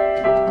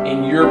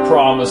in your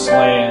promised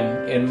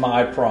land, in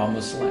my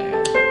promised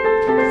land.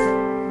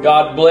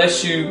 God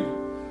bless you,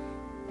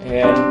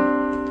 and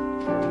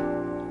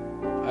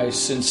I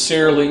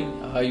sincerely,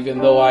 even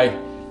though I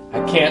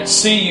can't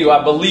see you,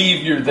 I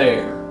believe you're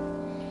there.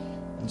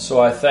 And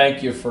so I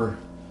thank you for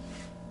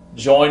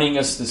joining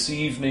us this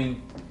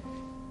evening,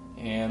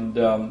 and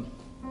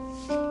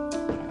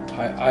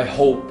I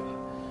hope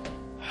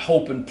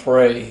and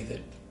pray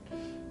that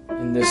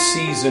in this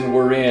season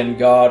we're in,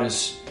 God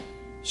is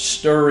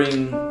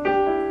stirring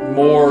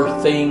more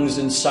things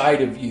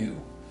inside of you,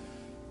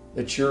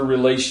 that your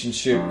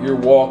relationship, your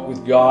walk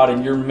with God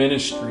and your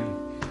ministry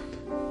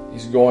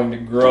is going to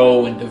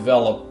grow and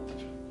develop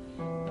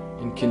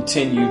and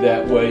continue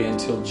that way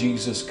until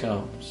Jesus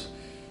comes.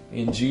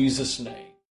 In Jesus' name.